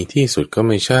นี้มีที่สุดก็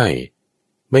ไม่ใช่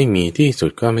ไม่มีที่สุ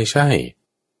ดก็ไม่ใช่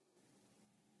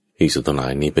ภิกษุทั้งหลา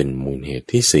ยนี้เป็นมูลเหตุ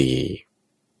ที่สี่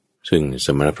ซึ่งส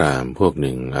มณพราหมณ์พวกห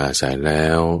นึ่งอาศัยแล้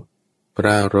วปร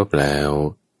ารภแล้ว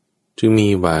จึงมี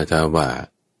วาทาว่า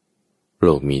โล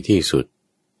กมีที่สุด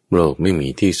โลกไม่มี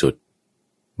ที่สุด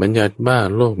บัญญัติว่า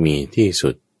โลกมีที่สุ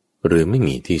ดหรือไม่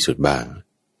มีที่สุดบ้าง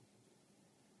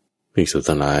ภิกษุ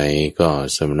ทั้งหลายก็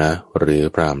สมณะหรือ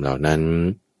พราหมณ์เหล่านั้น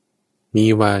มี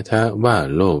วาทะว่า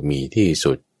โลกมีที่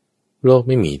สุดโลกไ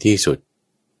ม่มีที่สุด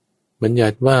บัญญั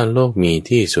ติว่าโลกมี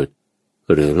ที่สุด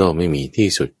หรือโลกไม่มีที่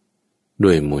สุดด้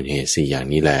วยมูลเหตุสี่อย่าง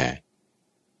นี้แล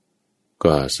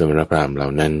ก็สมณพราหมณ์เหล่า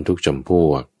นั้นทุกจำพว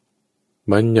ก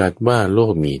บัญญัติว่าโล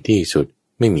กมีที่สุด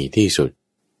ไม่มีที่สุด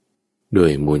ด้ว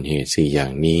ยมูลเหตุสี่อย่า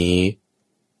งนี้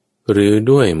หรือ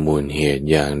ด้วยมูลเหตุ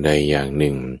อย่างใดอย่างห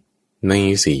นึ่งใน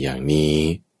สี่อย่างนี้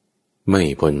ไม่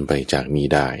พ้นไปจากนี้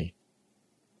ได้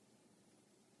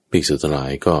ภิกษุทั้งหลา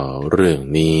ยก็เรื่อง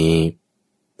นี้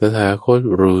ตถาคต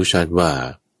รู้ชัดว่า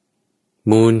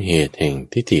มูลเหตุแห่ง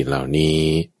ทิฏฐิเหล่านี้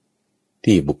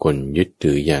ที่บุคคลยึด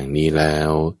ถืออย่างนี้แล้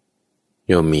ว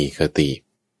ย่อมมีคติ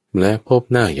และพบ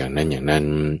หน้าอย่างนั้นอย่างนั้น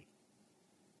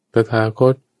ตถาค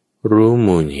ตรู้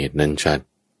มูลเหตุนั้นชัด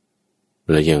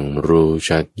และยังรู้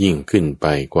ชัดยิ่งขึ้นไป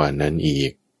กว่านั้นอี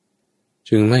ก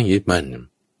จึงไม่ยึดมั่น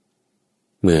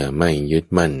เมื่อไม่ยึด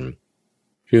มั่น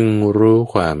จึงรู้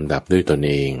ความดับด้วยตน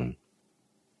เอง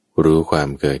รู้ความ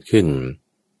เกิดขึ้น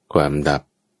ความดับ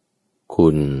คุ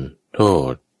ณโท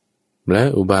ษและ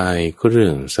อุบายเครื่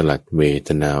องสลัดเวท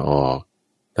นาออก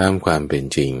ตามความเป็น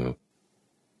จริง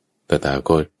ตถาค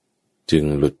ตจึง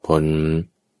หลุดพ้น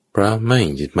เพราะไม่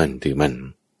ยึดมั่นถือมั่น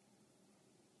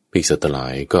ภิกษุทั้งหลา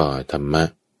ยก็ธรรมะ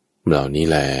เหล่านี้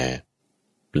แล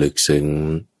ลึกซึ้ง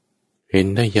เห็น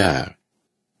ได้ยาก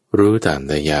รู้ตาม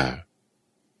ได้ยาก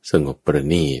สงบประ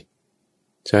ณีต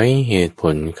ใช้เหตุผ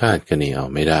ลคาดคะเนเอา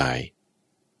ไม่ได้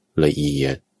ละเอีย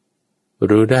ด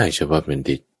รู้ได้เฉพาะบัณ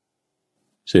ฑิต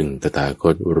ซึ่งตถาค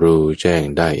ตรู้แจ้ง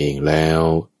ได้เองแล้ว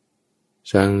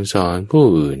สั่งสอนผู้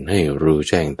อื่นให้รู้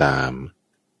แจ้งตาม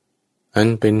อัน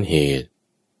เป็นเหตุ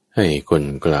ให้คน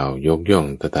กล่าวยกย่อง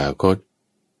ตถาคต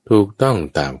ถูกต้อง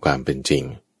ตามความเป็นจริง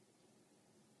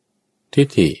ทิฏ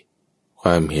ฐิคว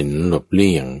ามเห็นหลบเ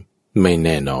ลี่ยงไม่แ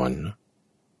น่นอน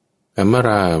อมร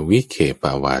าวิเคป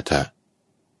าวาทะ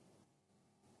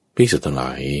ภิกษุทั้งหล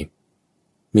าย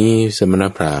มีสมณ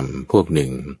พราหมณ์พวกหนึ่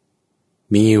ง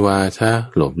มีวาทะ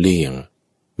หลบเลี่ยง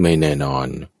ไม่แน่นอน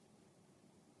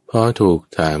พอถูก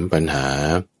ถามปัญหา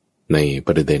ในป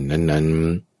ระเด็นนั้น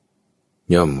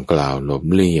ๆย่อมกล่าวหลบ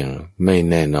เลี่ยงไม่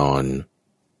แน่นอน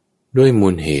ด้วยมู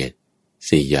ลเหตุ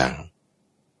สี่อย่าง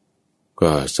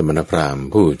ก็สมณพราหมณ์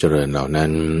ผู้เจริญเหล่านั้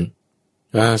น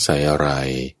อาศัยอะไร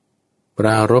ปร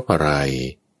ารภอะไร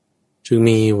จึง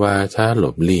มีวาทะหล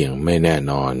บเลี่ยงไม่แน่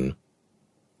นอน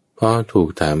พอถูก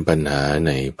ถามปัญหาใ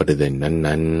นประเด็น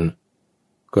นั้น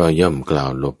ๆก็ย่อมกล่า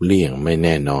วหลบเลี่ยงไม่แ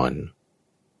น่นอน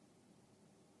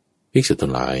ภิกษุทั้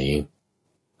งหลาย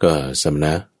ก็สมณ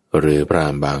ะหรือพรา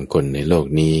หมณ์บางคนในโลก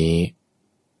นี้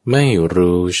ไม่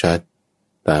รู้ชัด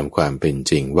ตามความเป็น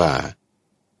จริงว่า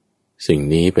สิ่ง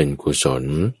นี้เป็นกุศล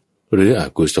หรืออ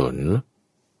กุศล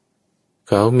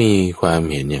เขามีความ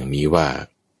เห็นอย่างนี้ว่า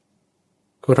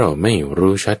ก็เราไม่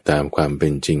รู้ชัดตามความเป็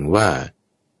นจริงว่า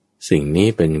สิ่งนี้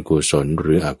เป็นกุศลห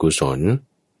รืออกุศล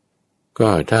ก็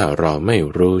ถ้าเราไม่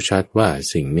รู้ชัดว่า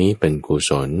สิ่งนี้เป็นกุ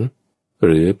ศลห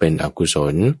รือเป็นอกุศ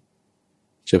ล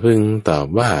จะพึงตอบ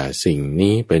ว่าสิ่ง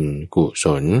นี้เป็นกุศ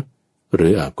ลหรื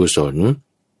ออกุศล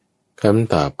ค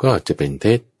ำตอบก็จะเป็นเ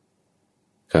ท็จ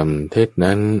คำเท็จ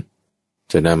นั้น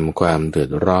จะนำความเดือ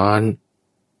ดร้อน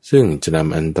ซึ่งจะน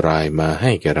ำอันตรายมาใ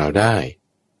ห้แก่เราได้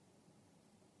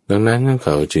ดังนั้นเข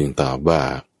าจึงตอบว่า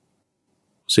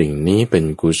สิ่งนี้เป็น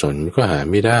กุศลก็หา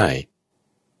ไม่ได้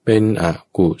เป็นอ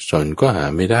กุศลก็หา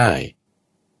ไม่ได้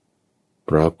เพ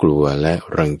ราะกลัวและ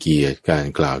รังเกียจการ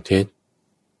กล่าวเท็จ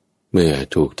เมื่อ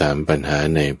ถูกถามปัญหา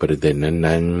ในประเด็น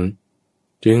นั้น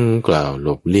ๆจึงกล่าวหล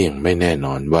บเลี่ยงไม่แน่น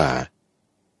อนว่า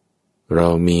เรา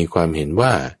มีความเห็นว่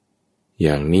าอ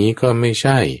ย่างนี้ก็ไม่ใ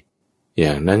ช่อ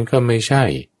ย่างนั้นก็ไม่ใช่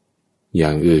อย่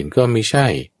างอื่นก็ไม่ใช่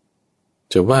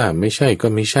จะว่าไม่ใช่ก็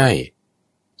ไม่ใช่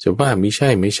จะว่าไม่ใช่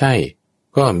ไม่ใช่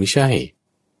ก็ไม่ใช่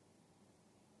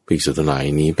ภิกษุทั้งหลาย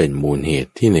นี้เป็นมูลเห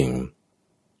ตุที่หนึ่ง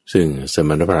ซึ่งสม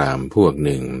ณพราหมณ์พวกห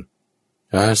นึ่ง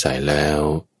อาศัยแล้ว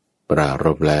ปราร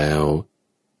ภแล้ว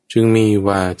จึงมีว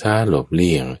าทะหลบเ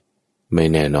ลี่ยงไม่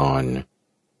แน่นอน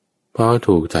เพราะ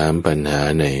ถูกถามปัญหา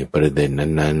ในประเด็น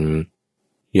นั้น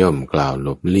ๆย่อมกล่าวหล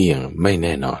บเลี่ยงไม่แ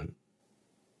น่นอน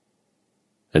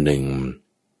อันหนึ่ง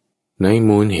ใน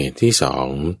มูลเหตุที่สอง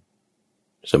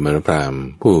สมณพราหมณ์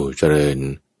ผู้เจริญ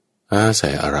อาศั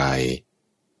ยอะไร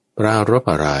ปรารภ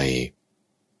อะไร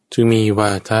จึงมีว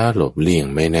าทะหลบเลี่ยง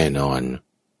ไม่แน่นอน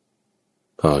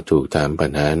พอถูกถามปัญ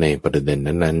หาในประเด็น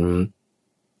นั้น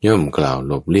ๆย่อมกล่าว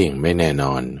หลบเลี่ยงไม่แน่น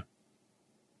อน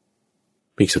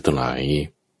ภิกษุทั้งหลาย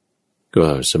ก็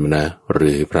สมณะห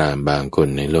รือพราหมณ์บางคน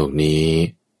ในโลกนี้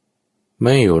ไ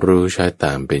ม่รู้ชัดต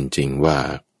ามเป็นจริงว่า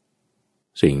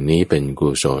สิ่งนี้เป็นกุ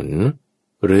ศล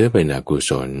หรือเป็นอกุ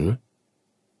ศล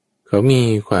เขามี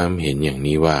ความเห็นอย่าง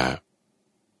นี้ว่า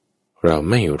เรา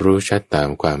ไม่รู้ชัดตาม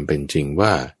ความเป็นจริงว่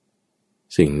า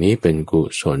สิ่งนี้เป็นกุ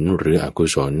ศลหรืออกุ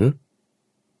ศล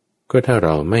ก็ถ้าเร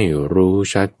าไม่รู้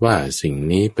ชัดว่าสิ่ง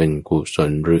นี้เป็นกุศ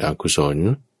ลหรืออกุศล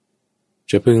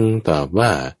จะพึงตอบว่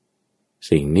า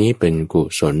สิ่งนี้เป็นกุ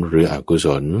ศลหรืออกุศ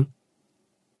ล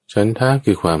ฉันทะ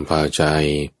คือความพอใจ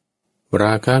ร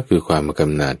าคะคือความก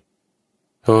ำหนัด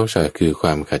โทสะคือคว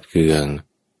ามขัดเคือง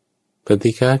ป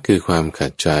ฏิฆะคือความขั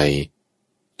ดใจ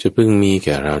จะพึงมีแ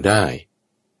ก่เราได้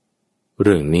เ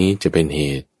รื่องนี้จะเป็นเห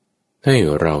ตุให้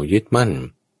เรายึดมั่น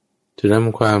จะน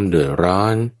ำความเดือดร้อ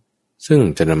นซึ่ง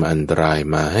จะนำอันตราย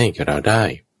มาให้แก่เราได้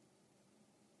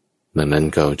ดังนั้น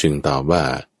เขาจึงตอบว่า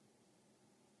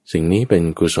สิ่งนี้เป็น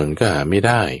กุศลก็หาไม่ไ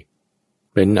ด้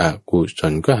เป็นอกุศ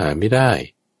ลก็หาไม่ได้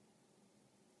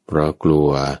เพราะกลัว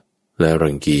และ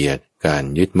รังเกียจการ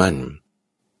ยึดมั่น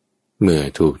เมื่อ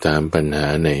ถูกถามปัญหา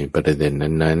ในประเด็น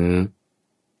นั้น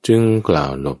ๆจึงกล่า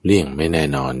วหลบเลี่ยงไม่แน่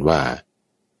นอนว่า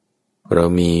เรา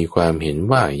มีความเห็น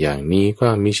ว่าอย่างนี้ก็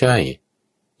ไม่ใช่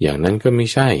อย่างนั้นก็ไม่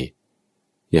ใช่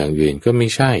อย่างอื่นก็ไม่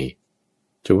ใช่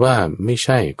จะว่าไม่ใ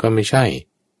ช่ก็ไม่ใช่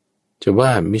จะว่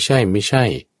าไม่ใช่ไม่ใช่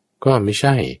ก็ไม่ใ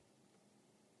ช่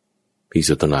ภิก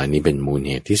ษุทั้งหลายนี้เป็นมูลเ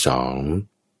หตุที่สอง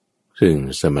ซึ่ง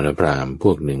สมณพราหมณ์พ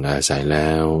วกหนึ่งอาศัยแล้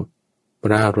วป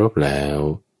รารภแล้ว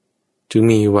จึง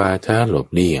มีวาทะหลบ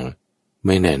เลี่ยงไ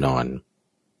ม่แน่นอน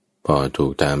พอถู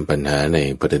กตามปัญหาใน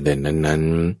ประเด็นนั้น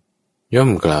ๆย่อ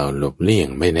มกล่าวหลบเลี่ยง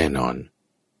ไม่แน่นอน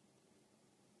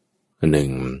หนึ่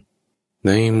งใน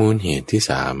มูลเหตุที่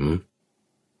สาม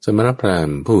สมณพราหม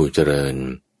ณ์ผู้เจริญ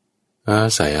อา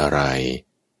ศัยอะไร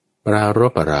ปราร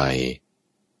ภอะไร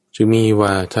จึงมีว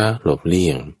าทะหลบเลี่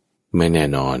ยงไม่แน่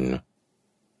นอน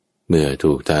เมื่อ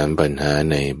ถูกตามปัญหา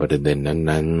ในประเด็น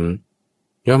นั้น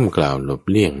ๆย่อมกล่าวหลบ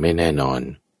เลี่ยงไม่แน่นอน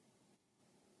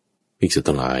ภิกษุ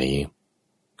ทั้งหลาย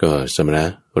ก็สมณะ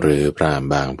หรือพราหมณ์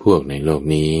บางพวกในโลก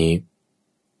นี้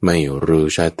ไม่รู้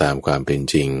ชัดตามความเป็น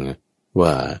จริง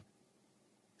ว่า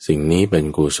สิ่งนี้เป็น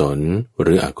กุศลห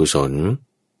รืออกุศล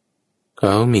เข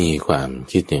ามีความ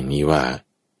คิดอย่างนี้ว่า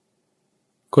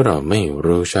ก็เราไม่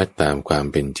รู้ชัดตามความ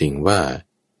เป็นจริงว่า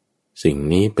สิ่ง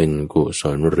นี้เป็นกุศ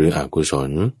ลหรืออกุศ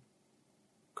ล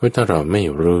ก็ถ้าเราไม่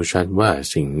รู้ชัดว่า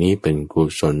สิ่งนี้เป็นกุ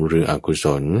ศลหรืออกุศ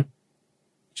ล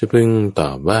จะพึงต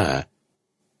อบว่า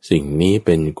สิ่งนี้เ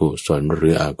ป็นกุศลหรื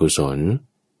ออกุศล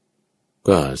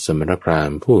ก็สมณพราห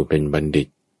มณ์ผู้เป็นบัณฑิต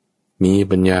มี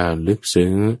ปัญญาลึกซึ้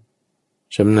ง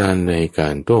ชำนาญในกา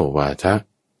รโต้วาทะ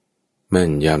แม่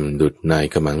นยำดุจนาย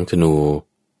กำมังธนู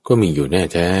ก็มีอยู่แน่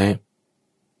แท้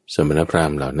สมณพราห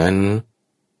มณ์เหล่านั้น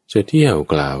จะเที่ยว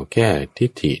กล่าวแก้ทิ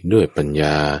ฏฐิด้วยปัญญ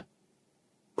า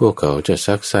พวกเขาจะ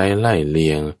ซักไซไล่เลี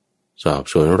ยงสอบ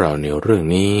สวนเราในเรื่อง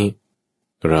นี้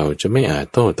เราจะไม่อาจ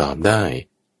โต้ตอบได้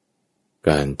ก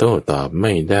ารโต้ตอบไ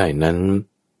ม่ได้นั้น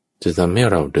จะทำให้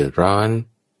เราเดือดร้อน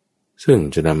ซึ่ง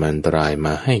จะนำอันตรายม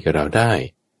าให้กับเราได้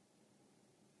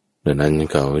ดังนั้น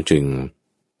เขาจึง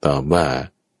ตอบว่า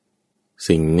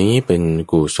สิ่งนี้เป็น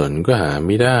กุศลก็หาไ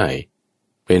ม่ได้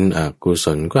เป็นอกุศ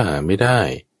ลก็หาไม่ได้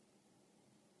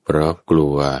เพราะกลั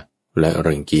วและ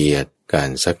รังเกียจการ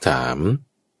ซักถาม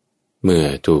เมื่อ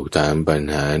ถูกตามปัญ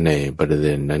หาในประเ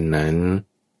ด็นนั้น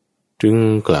ๆจึง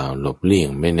กล่าวหลบเลี่ยง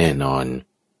ไม่แน่นอน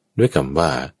ด้วยคำว่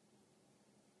า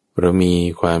เรามี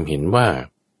ความเห็นว่า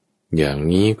อย่าง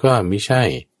นี้ก็ไม่ใช่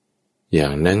อย่า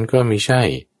งนั้นก็ไม่ใช่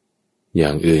อย่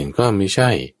างอื่นก็ไม่ใช่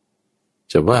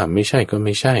จะว่าไม่ใช่ก็ไ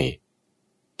ม่ใช่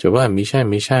จะว่าไม่ใช่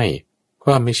ไม่ใช่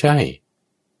ก็ไม่ใช่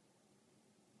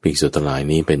ภิกษุทั้งหลาย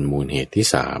นี้เป็นมูลเหตุที่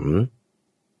สาม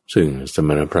ซึ่งสม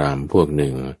ณพราหมณ์พวกห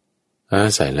นึ่งอา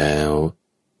ศัยแล้ว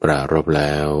ปรารภแ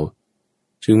ล้ว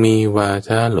จึงมีวาท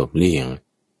ะหลบเลี่ยง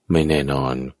ไม่แน่นอ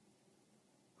น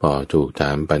พอถูกถ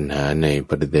ามปัญหาใน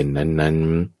ประเด็นนั้น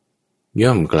ๆย่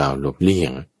อมกล่าวหลบเลี่ย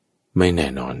งไม่แน่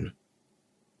นอน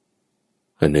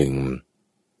หนึ่ง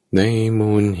ใน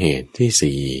มูลเหตุที่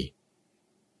สี่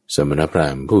สมณพรา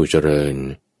หมณ์ผู้เจริญ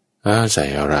อาศั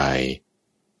ยอะไร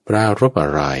ปรารภอะ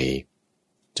ไร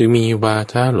จึงมีวา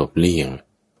ทะหลบเลี่ยง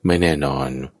ไม่แน่นอน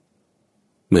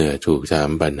เมื่อถูกถาม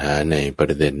ปัญหาในปร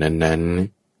ะเด็นนั้น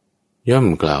ๆย่อม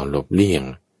กล่าวหลบเลี่ยง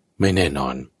ไม่แน่นอ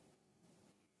น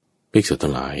ภิกษุทั้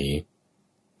งหลาย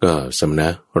ก็สมณะ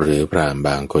หรือพราหมณ์บ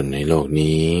างคนในโลก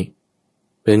นี้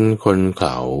เป็นคนเข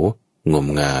างม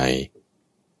งาย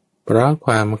เพราะค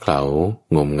วามเขา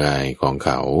งมงายของเข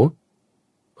า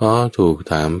พอถูก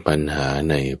ถามปัญหา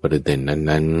ในประเด็น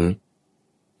นั้น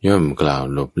ๆย่อมกล่าว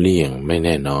หลบเลี่ยงไม่แ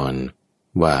น่นอน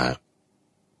ว่า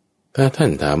ถ้าท่า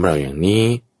นถามเราอย่างนี้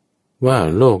ว่า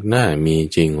โลกหน้ามี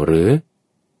จริงหรือ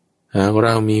หากเร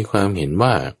ามีความเห็น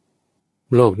ว่า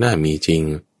โลกหน้ามีจริง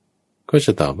ก็จ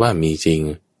ะตอบว่ามีจริง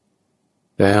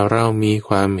แต่เรามีค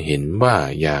วามเห็นว่า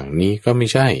อย่างนี้ก็ไม่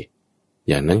ใช่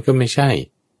อย่างนั้นก็ไม่ใช่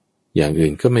อย่างอื่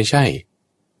นก็ไม่ใช่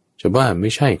จะว่าไม่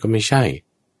ใช่ก็ไม่ใช่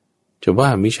จะว่า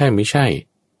ไม่ใช่ไม่ใช่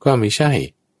ก็ไม่ใช่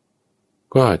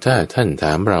ก็ถ้าท่านถ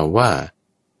ามเราว่า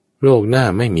โลกหน้า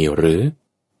ไม่มีหรือ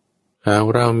หาก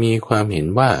เรามีความเห็น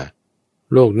ว่า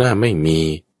โลกหน้าไม่มี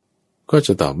ก็จ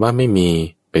ะตอบว่าไม่มี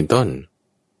เป็นต้น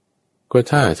ก็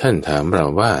ถ้าท่านถามเรา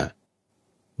ว่า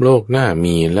โลกหน้า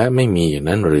มีและไม่มีอย่าง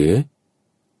นั้นหรื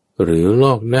อโล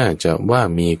กหน้าจะว่า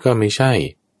มีก็ไม่ใช่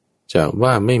จะว่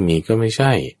าไม่มีก็ไม่ใ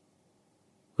ช่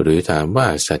หรือถามว่า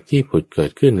สัตว์ที่ผุดเกิ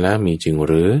ดขึ้นแล้วมีจริง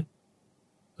หรื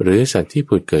อสัตว์ที่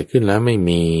ผุดเกิดขึ้นแล้วไม่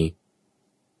มี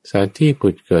สัตว์ที่ผุ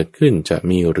ดเกิดขึ้นจะ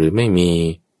มีหรือไม่มี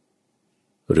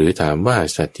หรือถามว่า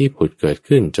สัตว์ที่ผุดเกิด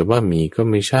ขึ้นจะว่ามีก็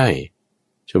ไม่ใช่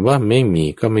จะว่าไม่มี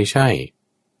ก็ไม่ใช่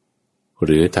ห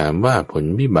รือถามว่าผล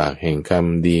วิบากแห่งกรรม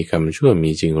ดีกรรมชั่ว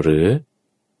มีจริงหรื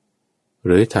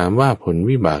อถามว่าผล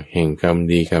วิบากแห่งกรรม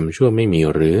ดีกรรมชั่วไม่มี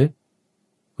ห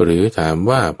รือถาม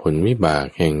ว่าผลวิบาก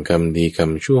แห่งกรรมดีกรร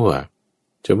มชั่ว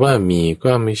จะว่ามี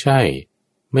ก็ไม่ใช่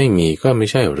ไม่มีก็ไม่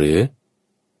ใช่ห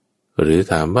รือ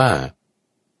ถามว่า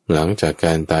หลังจากก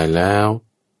ารตายแล้ว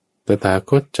ตถา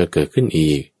คตจะเกิดขึ้น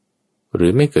อีกหรื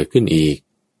อไม่เกิดขึ้นอีก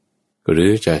หรื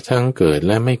อจะทั้งเกิดแ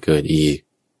ละไม่เกิดอีก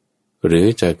หรือ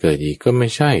จะเกิดอีกก็ไม่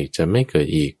ใช่จะไม่เกิด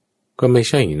อีกก็ไม่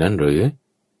ใช่อย่างนั้นหรือ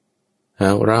หา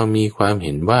กเรามีความเ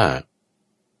ห็นว่า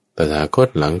ตถาคต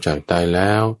หลังจากตายแ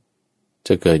ล้วจ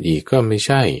ะเกิดอีกก็ไม่ใ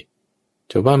ช่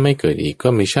จะว่าไม่เกิดอีกก็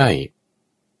ไม่ใช่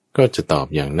ก็จะตอบ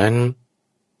อย่างนั้น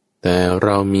แต่เร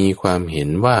ามีความเห็น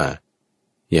ว่า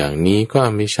อย่างนี้ก็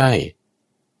ไม่ใช่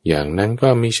อย่างนั้นก็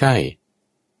ไม่ใช่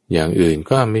อย่างอื่น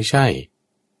ก็ไม่ใช่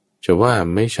จะว่า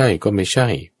ไม่ใช่ก็ไม่ใช่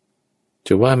จ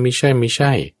ะว่าไม่ใช่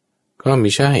ก็ไ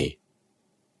ม่ใช่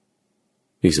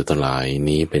ภิกษุทั้งหลาย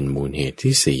นี้เป็นมูลเหตุ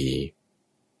ที่สี่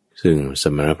ซึ่งส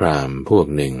มณพราหมณ์พวก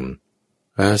หนึ่ง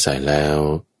อาศัยแล้ว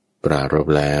ปรารภ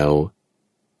แล้ว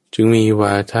จึงมีว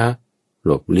าทะห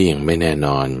ลบเลี่ยงไม่แน่น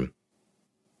อน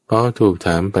เพราะถูกถ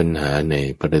ามปัญหาใน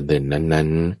ประเด็นนั้น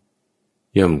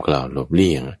ๆย่อมกล่าวหลบเ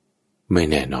ลี่ยงไม่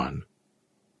แน่นอน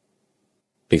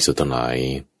ภิกษุทั้งหลาย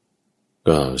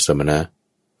ก็สมณะ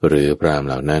หรือพราหมณ์เ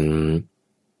หล่านั้น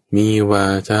มีวา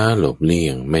ทะหลบเลี่ย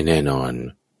งไม่แน่นอน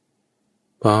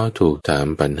เพราะถูกถาม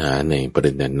ปัญหาในปร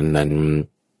ะเด็นนั้น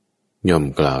ๆย่อม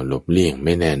กล่าวหลบเลี่ยงไ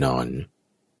ม่แน่นอน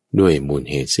ด้วยมูล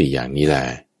เหตุสี่อย่างนี้แหละ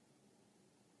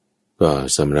ก็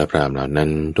สมณพราหมณ์เหล่านั้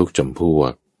นทุกจำพว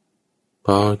กเพ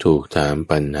ราะถูกถาม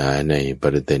ปัญหาในป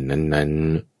ระเด็นนั้น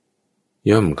ๆ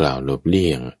ย่อมกล่าวหลบเลี่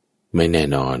ยงไม่แน่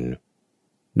นอน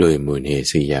ด้วยมูลเหตุ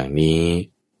สี่อย่างนี้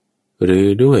หรือ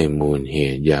ด้วยมูลเห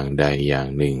ตุอย่างใดอย่าง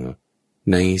หนึ่ง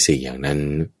ในสี่อย่างนั้น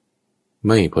ไ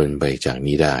ม่พ้นไปจาก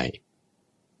นี้ได้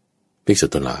ภิกษุ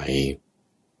ทั้งหลาย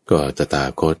ก็ตถา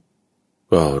คต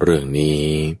ก็เรื่องนี้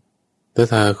ต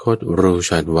ถาคตรู้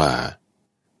ชัดว่า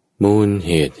มูลเ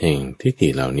หตุแห่งทิฏฐิ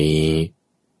เหล่านี้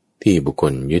ที่บุคค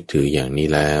ลยึดถืออย่างนี้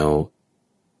แล้ว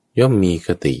ย่อมมีค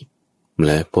ติแล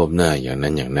ะพบหน้าอย่าง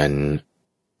นั้นอย่างนั้น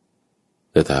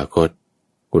ตถาคต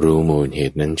รู้มูลเห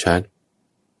ตุนั้นชัด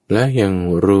และยัง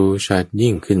รู้ชัด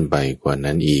ยิ่งขึ้นไปกว่า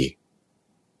นั้นอีก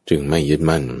จึงไม่ยึด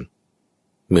มั่น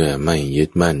เมื่อไม่ยึ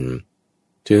ดมั่น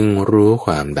จึงรู้ค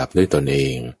วามดับด้วยตนเอ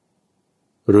ง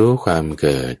รู้ความเ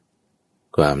กิด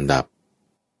ความดับ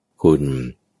คุณ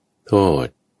โทษ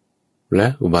และ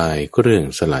อุบายเครื่อง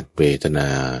สลัดเวทนา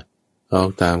ออก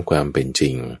ตามความเป็นจริ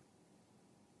ง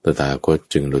ตถาคต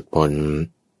จึงหลุดพ้น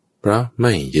เพราะไ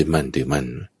ม่ยึดมั่นถือมั่น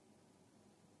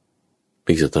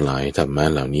ภิกษุทั้งหลายธรรมะ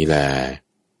เหล่านี้แล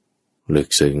ลึก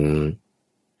ซึ้ง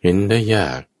เห็นได้ยา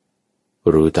ก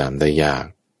รู้ตามได้ยาก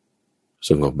ส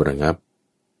งบระงับ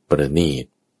ประณีต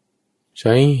ใ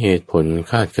ช้เหตุผล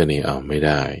คาดคะเนเอาไม่ไ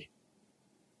ด้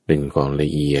เป็นของละ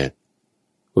เอียด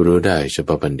รู้ได้เฉพ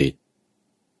าะบัณฑิต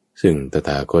ซึ่งตถ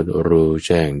าคตรู้แ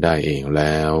จ้งได้เองแ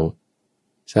ล้ว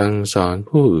สั่งสอน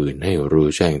ผู้อื่นให้รู้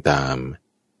แจ้งตาม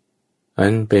อั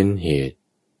นเป็นเหตุ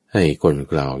ให้คน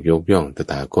กล่าวยกย่องต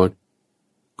ถาคต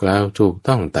กล่าวถูก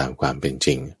ต้องตามความเป็นจ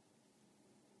ริง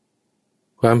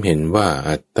ความเห็นว่า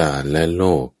อัตตาและโล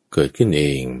กเกิดขึ้นเอ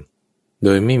งโด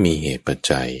ยไม่มีเหตุปัจ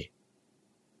จัย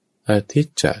อทิจ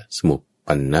จสมุป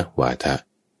ปันนวาทะ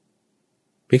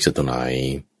ภิกษุทั้งหลาย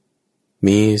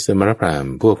มีสมณพราหม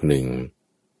ณ์พวกหนึ่ง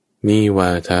มีวา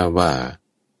ทะว่า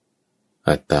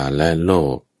อัตตาและโล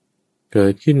กเกิ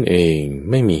ดขึ้นเอง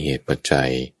ไม่มีเหตุปัจจั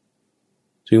ย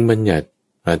จึงบัญญัติ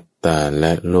อัตตาแล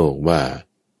ะโลกว่า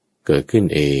เกิดขึ้น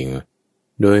เอง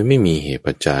โดยไม่มีเหตุ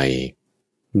ปัจจัย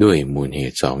ด้วยมูลเห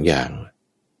ตุสองอย่าง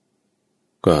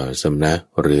ก็สมณะ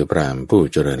หรือพราหมณ์ผู้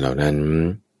เจริญเหล่านั้น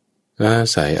อา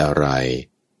ศัยอะไร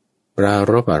ปรา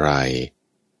รภอะไร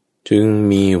จึง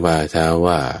มีวาทะ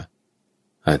ว่า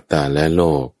อัตตาและโล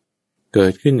กเกิ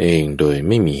ดขึ้นเองโดยไ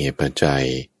ม่มีเหตุปัจจัย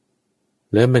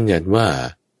และบัญญัติว่า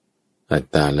อัต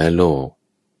ตาและโลก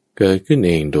เกิดขึ้นเ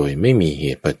องโดยไม่มีเห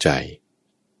ตุปัจจัย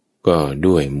ก็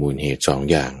ด้วยมูลเหตุสอง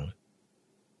อย่าง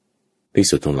ภิก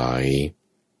ษุทั้งหลาย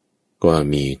ก็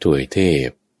มีถวยเทพ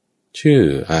ชื่อ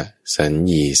อสัญ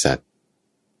ญีสัตว์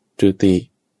จุติ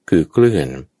คือเคลื่อน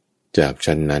จาก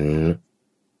ชั้นนั้น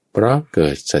เพราะเกิ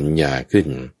ดสัญญาขึ้น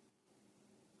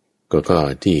ก็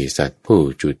ที่สัตว์ผู้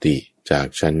จุติจาก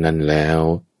ชั้นนั้นแล้ว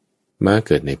มาเ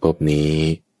กิดในภพนี้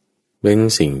เป็น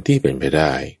สิ่งที่เป็นไปไ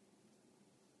ด้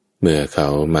เมื่อเขา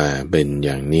มาเป็นอ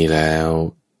ย่างนี้แล้ว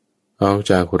ออก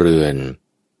จากเรือน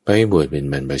ไปบวชเป็น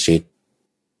บรรพชิต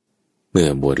เมื่อ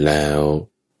บวชแล้ว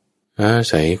อา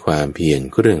ศัยความเพียร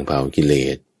เครื่องเผากิเล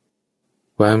ส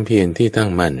ความเพียรที่ตั้ง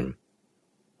มั่น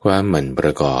ความหมั่นปร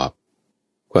ะกอบ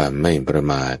ความไม่ประ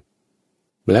มาท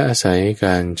และอาศัยก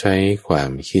ารใช้ควา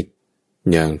มคิด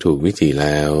อย่างถูกวิธีแ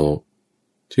ล้ว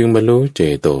จึงบรรลุเจ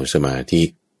โตสมาธิ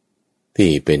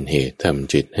ที่เป็นเหตุท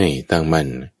ำจิตให้ตั้งมั่น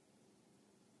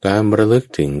ตามระลึก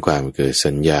ถึงความเกิด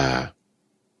สัญญา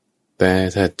แต่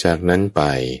ถัดจากนั้นไป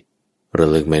ระ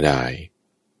ลึกไม่ได้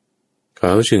เข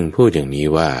าจึงพูดอย่างนี้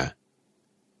ว่า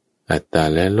อัตตา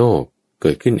และโลกเ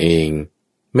กิดขึ้นเอง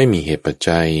ไม่มีเหตุปัจ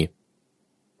จัย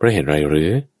เพราะเหตุไรหรื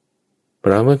อเพ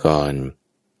ราะเมื่อก่อน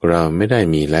เราไม่ได้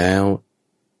มีแล้ว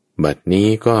บัดนี้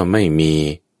ก็ไม่มี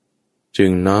จึ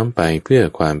งน้อมไปเพื่อ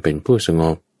ความเป็นผู้สง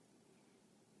บ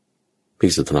ภิ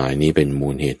กษุทั้งหลายนี้เป็นมู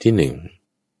ลเหตุที่หนึ่ง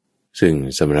ซึ่ง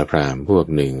สมณพราหมณ์พวก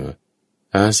หนึ่ง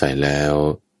อาศัยแล้ว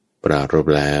ปรารภ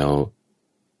แล้ว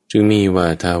จึงมีวา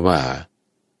ทว่า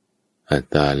อัต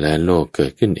ตาและโลกเกิ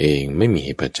ดขึ้นเองไม่มีเห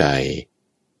ตุปัจจัย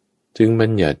จึงบั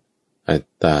ญญัติอัต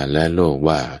ตาและโลก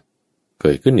ว่าเ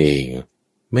กิดขึ้นเอง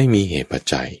ไม่มีเหตุปัจ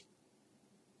จัย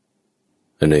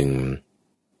หนึ่ง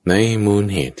ในมูล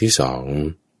เหตุที่สอง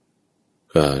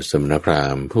ก็สมณพราห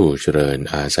มณ์ผู้เจริญ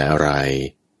อาศัยอะไร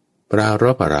ปราร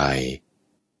ภอะไร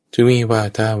จึงมีวา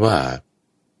ทว่า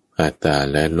อัตตา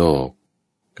และโลก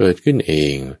เกิดขึ้นเอ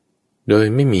งโดย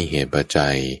ไม่มีเหตุปัจจั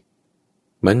ย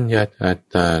บัญญัติอัต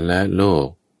ตาและโลก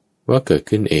ว่าเกิด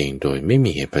ขึ้นเองโดยไม่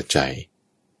มีเหตุปัจจัย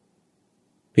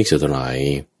ภิกษุทั้งหลาย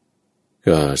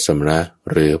ก็สมณะ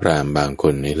หรือพราหมณ์บางค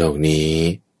นในโลกนี้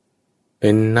เป็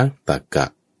นนักตรรกะ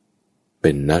เป็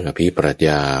นนักอภิปรัชญ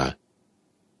า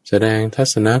แสดงทั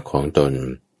ศนะของตน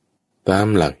ตาม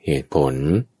หลักเหตุผล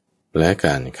และก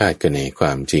ารคาดคะเนคว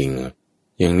ามจริง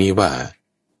อย่างนี้ว่า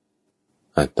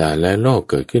อัตตาและโลก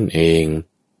เกิดขึ้นเอง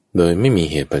โดยไม่มี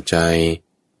เหตุปัจจัย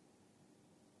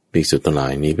ภิกษุทั้งหลา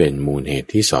ยนี้เป็นมูลเหตุ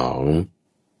ที่สอง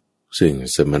ซึ่ง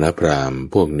สมณพราหมณ์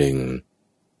พวกหนึ่ง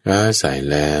อาศัย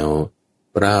แล้ว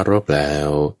ปรารภแล้ว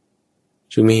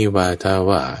จึงมีวาท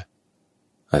ว่า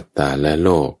อัตตาและโล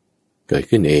กเกิด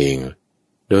ขึ้นเอง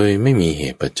โดยไม่มีเห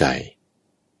ตุปัจจัย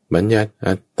บัญญัติ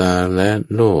อัตตาและ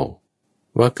โลก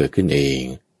ว่าเกิดขึ้นเอง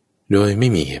โดยไม่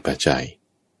มีเหตุปัจจัย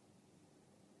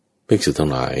ภิกษุทั้ง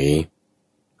หลาย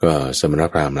ก็สมณ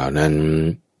พราหมณ์เหล่านั้น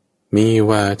มี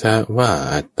วาทะว่า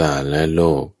อัตตาและโล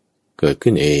กเกิด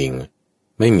ขึ้นเอง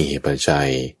ไม่มีเหตุปัจจัย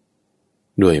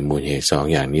ด้วยมูลเหตุสอง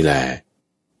อย่างนี้แหละ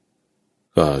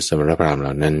ก็สมณพราหมณ์เห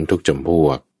ล่านั้นทุกจำพว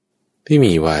กที่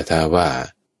มีวาทะว่า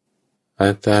อั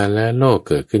ตตาและโลก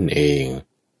เกิดขึ้นเอง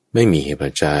ไม่มีเหตุปั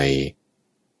จจัย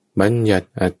บัญญัติ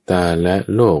อัตตาและ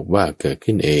โลกว่าเกิด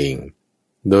ขึ้นเอง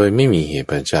โดยไม่มีเหตุ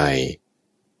ปัจจัย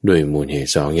ด้วยมูลเห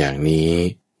ตุสองอย่างนี้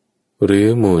หรือ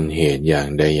มูลเหตุอย่าง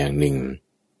ใดอย่างหนึ่ง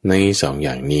ในสองอ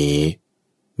ย่างนี้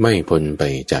ไม่พ้นไป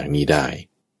จากนี้ได้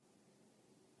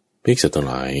ภิกษุทั้ง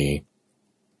หลาย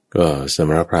ก็สม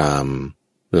ณพราหมณ์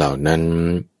เหล่านั้น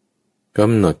ก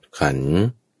ำหนดขันธ์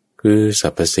คือสร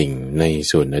รพสิ่งใน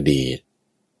ส่วนอดีต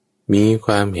มีค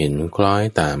วามเห็นคล้อย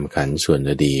ตามขันธ์ส่วน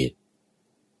อดีต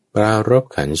ปรารภ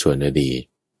ขันธ์ส่วนอดีต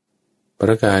ป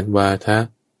ระกาศวาทะ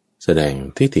แสดง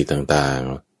ทิฏฐิต่าง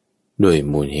ๆด้วย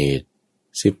มูลเหตุ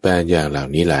18อย่างเหล่า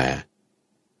นี้แหละ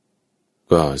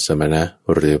ก็สมณะ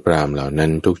หรือพราหมณ์เหล่านั้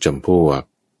นทุกจำพวก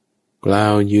กล่า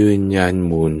วยืนยัน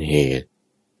มูลเหตุ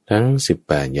ทั้ง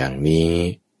18อย่างนี้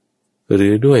หรื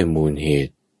อด้วยมูลเห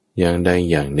ตุอย่างใด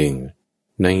อย่างหนึ่ง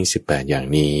ใน18อย่าง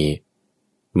นี้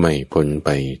ไม่พ้นไป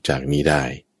จากนี้ได้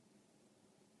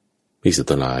ภิกษุ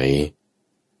ทั้งหลาย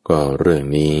ก็เรื่อง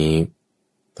นี้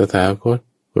ตถาคต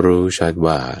รู้ชัด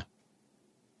ว่า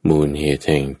มูลเหตุแ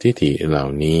ห่งทิฏฐิเหล่า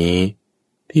นี้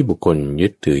ที่บุคคลยึ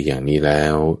ดถืออย่างนี้แล้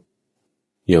ว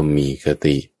ย่อมมีค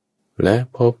ติและ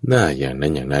พบหน้าอย่างนั้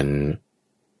นอย่างนั้น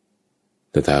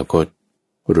ตถาคต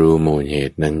รู้มูลเห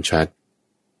ตุนั้นชัด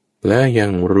และยั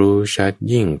งรู้ชัด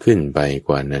ยิ่งขึ้นไปก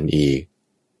ว่านั้นอีก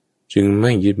จึงไ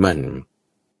ม่ยึดมั่น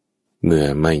เมื่อ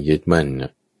ไม่ยึดมั่น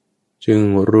จึง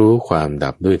รู้ความ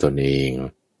ดับด้วยตนเอง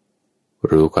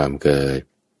รู้ความเกิด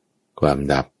ความ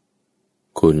ดับ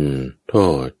คุณโท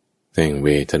ษแห่งเว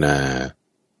ทนา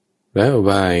และอุ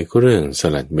บายเครื่องส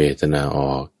ลัดเวทนาอ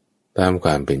อกตามคว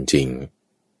ามเป็นจริง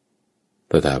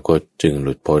ตถาคตจึงห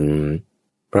ลุดพ้น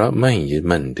เพราะไม่ยึด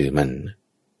มั่นถือมั่น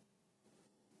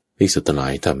ภิกษุทั้งหลา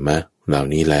ยธรรมะเหล่า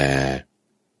นี้แล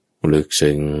ลึก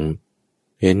ซึ้ง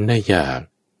เห็นได้ยาก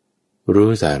รู้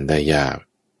ตามได้ยาก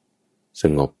ส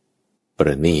งบปร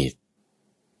ะณีต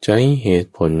ใช้เห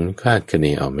ตุผลคาดคะเน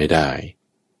เอาไม่ได้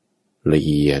ละ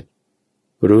เอียด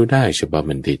รู้ได้เฉพาะ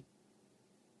บัณฑิต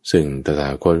ซึ่งตถา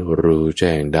คตรู้แ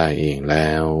จ้งได้เองแล้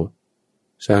ว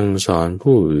สั่งสอน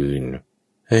ผู้อื่น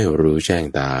ให้รู้แจ้ง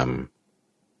ตาม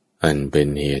อันเป็น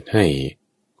เหตุให้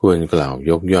ควรกล่าว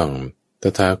ยกย่องต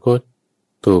ถาคต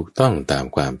ถูกต้องตาม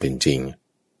ความเป็นจริง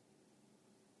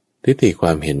ทิฏฐิคว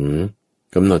ามเห็น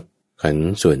กำหนดขันธ์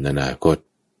ส่วนอนาคต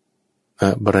อ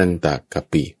ปรันตกัป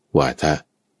ปิวาทะ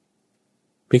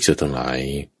ภิกษุทั้งหลาย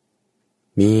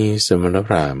มีสมณพ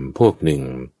ราหมณ์พวกหนึ่ง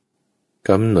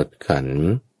กำหนดขันธ์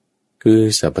คือ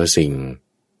สรรพสิ่ง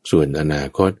ส่วนอนา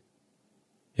คต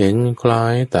เห็นคล้อ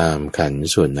ยตามขันธ์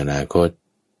ส่วนอนาคต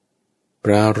ป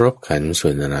รารภขันธ์ส่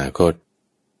วนอนาคต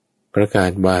ประกา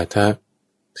ศวาทะ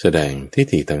แสดงทิฏ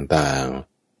ฐิต่าง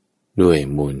ๆด้วย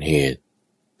มูลเหตุ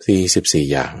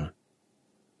44อย่าง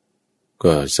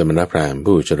ก็สมณพราหมณ์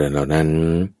ผู้เจริญเหล่านั้น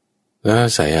อา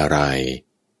ศัยอะไร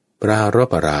ปรารภ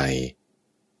อะไร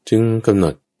จึงกำหน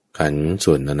ดขันธ์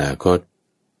ส่วนอนาคต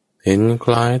เห็นค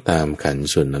ล้ายตามขันธ์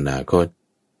ส่วนอนาคต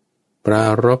ปรา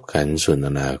รภขันธ์ส่วน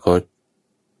อนาคต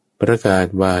ประกาศ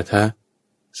วาทะ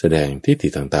แสดงทิฏฐิ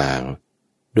ต่าง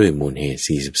ๆด้วยมูลเหตุ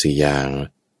44อย่าง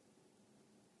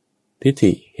ทิฏ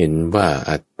ฐิเห็นว่า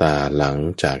อัตตาหลัง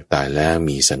จากตายแล้ว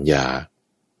มีสัญญา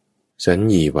สัญ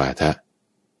ญีวาทะ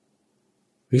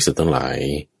ภิกษุทั้งหลาย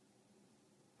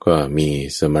ก็มี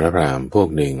สมณพราหมณ์พวก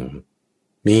หนึ่ง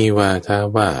มีวาทะ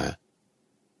ว่า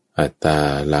อัตตา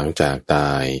หลังจากต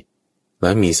ายแล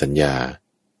ะมีสัญญา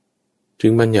จึ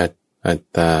งบัญญัติอัต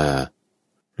ตา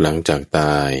หลังจากต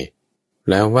าย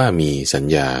แล้วว่ามีสัญ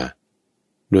ญา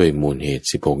ด้วยมูลเหตุ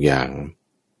16อย่าง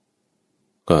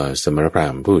ก็สมณพรา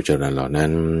หมณ์ผู้เจริญเหล่านั้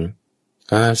น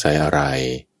อาศัยอะไร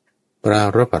ปรา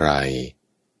รภอะไร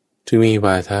จึงมีว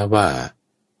าทะว่า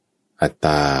อัตต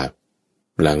า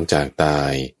หลังจากตา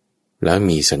ยแล้ว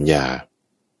มีสัญญา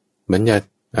บัญญัติ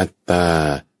อัตตา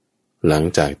หลัง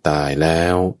จากตายแล้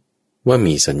วว่า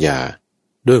มีสัญญา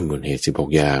ด้วยมูลเหตุ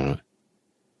16อย่าง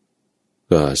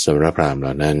ก็สมณพราหมณ์เห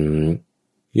ล่านั้น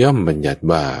ย่อมบัญญัติ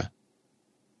ว่า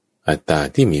อัตตา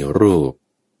ที่มีรูป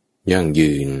ยั่ง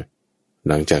ยืน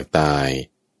หลังจากตาย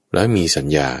แล้วมีสัญ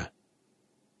ญา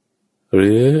ห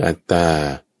รืออัตตา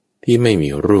ที่ไม่มี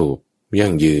รูปยั่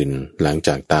งยืนหลังจ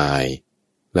ากตาย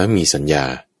แล้วมีสัญญา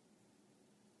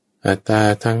อัตตา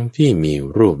ทั้งที่มี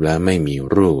รูปและไม่มี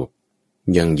รูป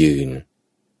ยั่งยืน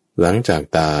หลังจาก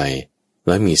ตายแ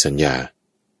ล้วมีสัญญา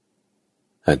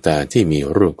อัตตาที่มี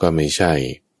รูปก็ไม่ใช่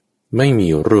ไม่มี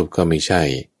รูปก็ไม่ใช่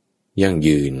ยั่ง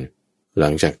ยืนหลั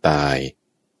งจากตาย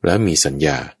แล้วมีสัญญ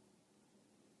า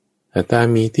อัตตา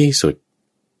มีที่สุด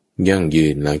ยั่งยื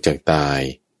นหลังจากตาย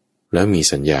แล้วมี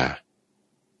สัญญา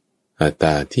อัตต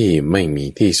าที่ไม่มี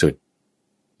ที่สุด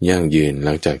ยั่งยืนห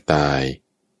ลังจากตาย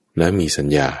และมีสัญ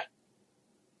ญา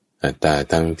อัตตา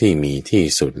ทั้งที่มีที่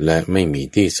สุดและไม่มี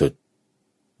ที่สุด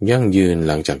ยั่งยืนห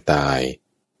ลังจากตาย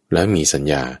และมีสัญ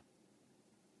ญา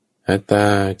อัตตา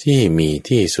ที่มี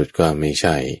ที่สุดก็ไม่ใ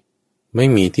ช่ไม่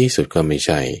มีที่สุดก็ไม่ใ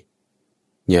ช่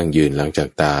ยั่งยืนหลังจาก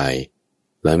ตาย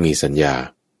และมีสัญญา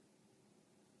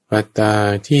อัตตา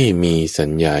ที่มีสั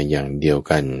ญญาอย่างเดียว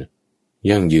กัน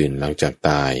ยั่งยืนหลังจาก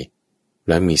ตายแ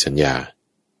ละมีสัญญา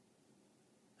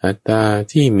อัตตา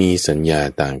ที่มีสัญญา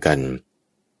ต่างกัน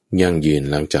ยั่งยืน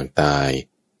หลังจากตาย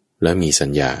และมีสั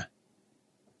ญญา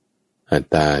อัต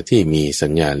ตาที่มีสั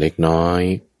ญญาเล็กน้อย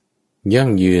ยั่ง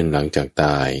ยืนหลังจากต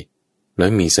ายและ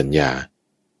มีสัญญา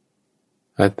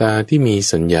อัตตาที่มี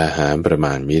สัญญาหาประม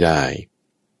าณไม่ได้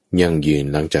ยั่งยืน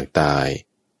หลังจากตาย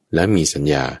และมีสัญ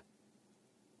ญา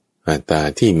อัตตา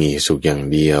ที่มีสุขอย่าง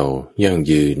เดียวยั่ง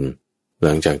ยืนห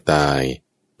ลังจากตาย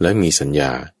และมีสัญญ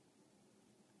า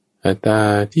อัตตา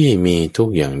ที่มีทุก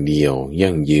ข์อย่างเดียว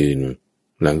ยั่งยืน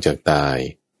หลังจากตาย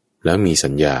แล้วมีสั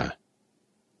ญญา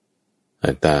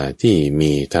อัตตาที่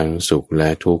มีทั้งสุขและ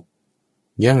ทุกข์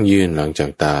ยั่งยืนหลังจา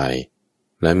กตาย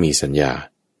และมีสัญญา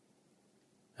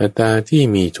อัตตาที่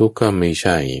มีทุกข์ก็ไม่ใ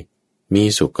ช่มี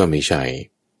สุขก็ไม่ใช่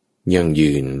ยั่ง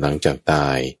ยืนหลังจากตา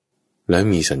ยและ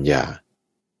มีสัญญา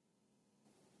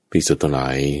ภิกษุทั้งหลา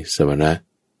ยสมณะ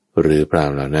หรือพราห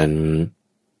มณ์เหล่านั้น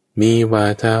มีวา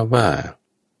ทะว่า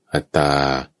อัตตา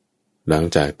หลัง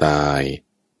จากตาย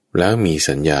แล้วมี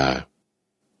สัญญา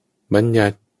บัญญั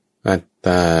ติอัตต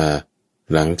า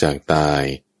หลังจากตาย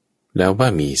แล้วว่า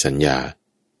มีสัญญา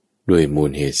ด้วยมู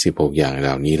ลเหตุ16อย่างเห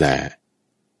ล่านี้แหละ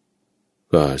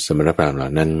ก็สมณพราหมณ์เหล่า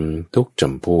นั้นทุกจ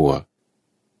ำพวก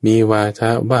มีวาท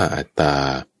ะว่าอัตตา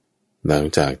หลัง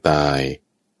จากตาย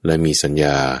และมีสัญญ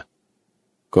า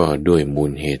ก็ด้วยมู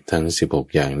ลเหตุทั้ง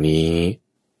16อย่างนี้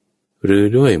หรือ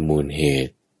ด้วยมูลเห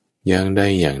ตุอย่างใด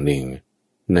อย่างหนึ่ง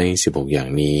ใน16อย่าง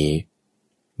นี้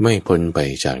ไม่พ้นไป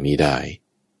จากนี้ได้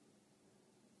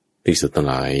ภิกษุทั้ง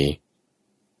หลาย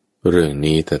เรื่อง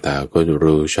นี้ตถาคต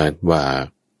รู้ชัดว่า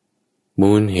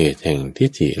มูลเหตุแห่งทิฏ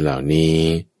ฐิเหล่านี้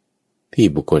ที่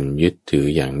บุคคลยึดถือ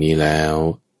อย่างนี้แล้ว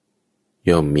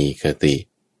ย่อมมีคติ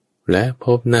และพ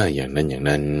บหน้าอย่างนั้นอย่าง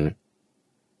นั้น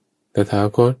ตถา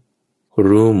คต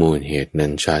รู้มูลเหตุนั้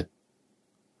นชัด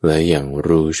และอย่าง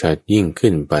รู้ชัดยิ่ง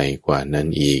ขึ้นไปกว่านั้น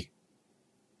อีก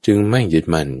จึงไม่ยึด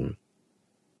มั่น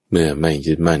เมื่อไม่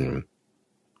ยึดมั่น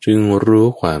จึงรู้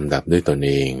ความดับด้วยตนเ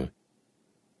อง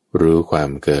รู้ความ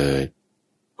เกิด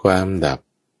ความดับ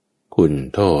คุณ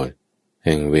โทษแ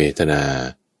ห่งเวทนา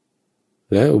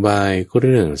และอุบายเ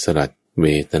รื่องสลัดเว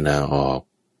ทนาออก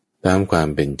ตามความ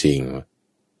เป็นจริง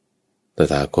ต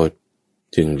ถาคต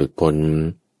จึงหลุดพ้น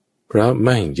เพราะไ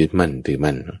ม่ยึดมั่นถือ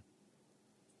มั่น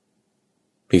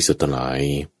ภิกษุทั้งหลาย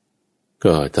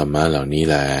ก็ธรรมะเหล่านี้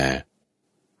แล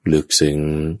ลึกซึ้ง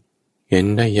เห็น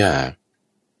ได้ยาก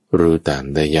รู้ตาม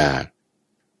ได้ยาก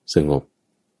สงบ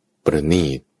ประณี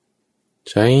ต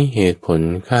ใช้เหตุผล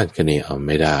คาดคะเนเอาไ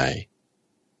ม่ได้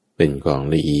เป็นของ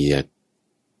ละเอียด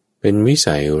เป็นวิ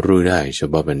สัยรู้ได้เฉ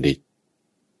พาะบัณฑิต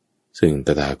ซึ่งต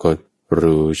ถาคต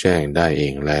รู้แจ้งได้เอ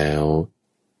งแล้ว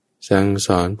สั่งส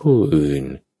อนผู้อื่น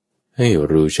ให้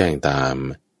รู้แจ้งตาม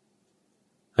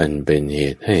อันเป็นเห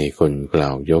ตุให้คนกล่า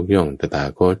วยกย่องตถา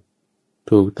คต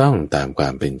ถูกต้องตามควา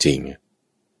มเป็นจริง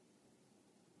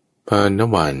พาน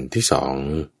วันที่สอง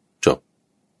จบ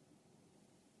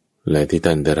และที่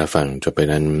ท่านได้รับฟังจบไป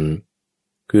นั้น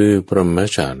คือพรหม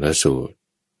ชาลสูตร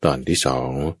ตอนที่สอ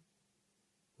ง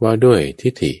ว่าด้วยทิ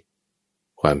ฏฐิ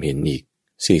ความเห็นอีก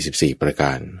44ประก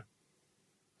าร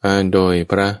อ่านโดย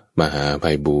พระมหาไพ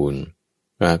บูลย์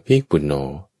อาภิปุณโญ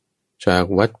จาก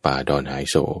วัดป่าดอนหาย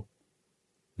โศก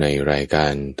ในรายกา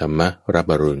รธรรมรับ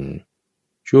อรุณ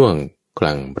ช่วงกล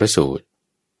างพระสูตร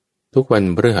ทุกวัน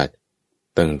พฤหัส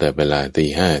ตั้งแต่เวลา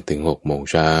 5:00 ถึง 6:00 น.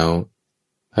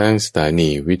ทางสถานี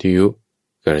วิทยุ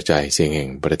กระจายเสียงแห่ง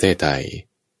ประเทศไทย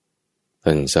ท่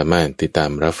านสามารถติดตา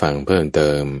มรับฟังเพิ่มเ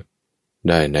ติม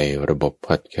ได้ในระบบพ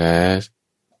อดแคสต์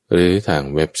หรือทาง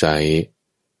เว็บไซต์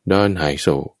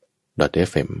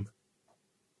donhaiso.fm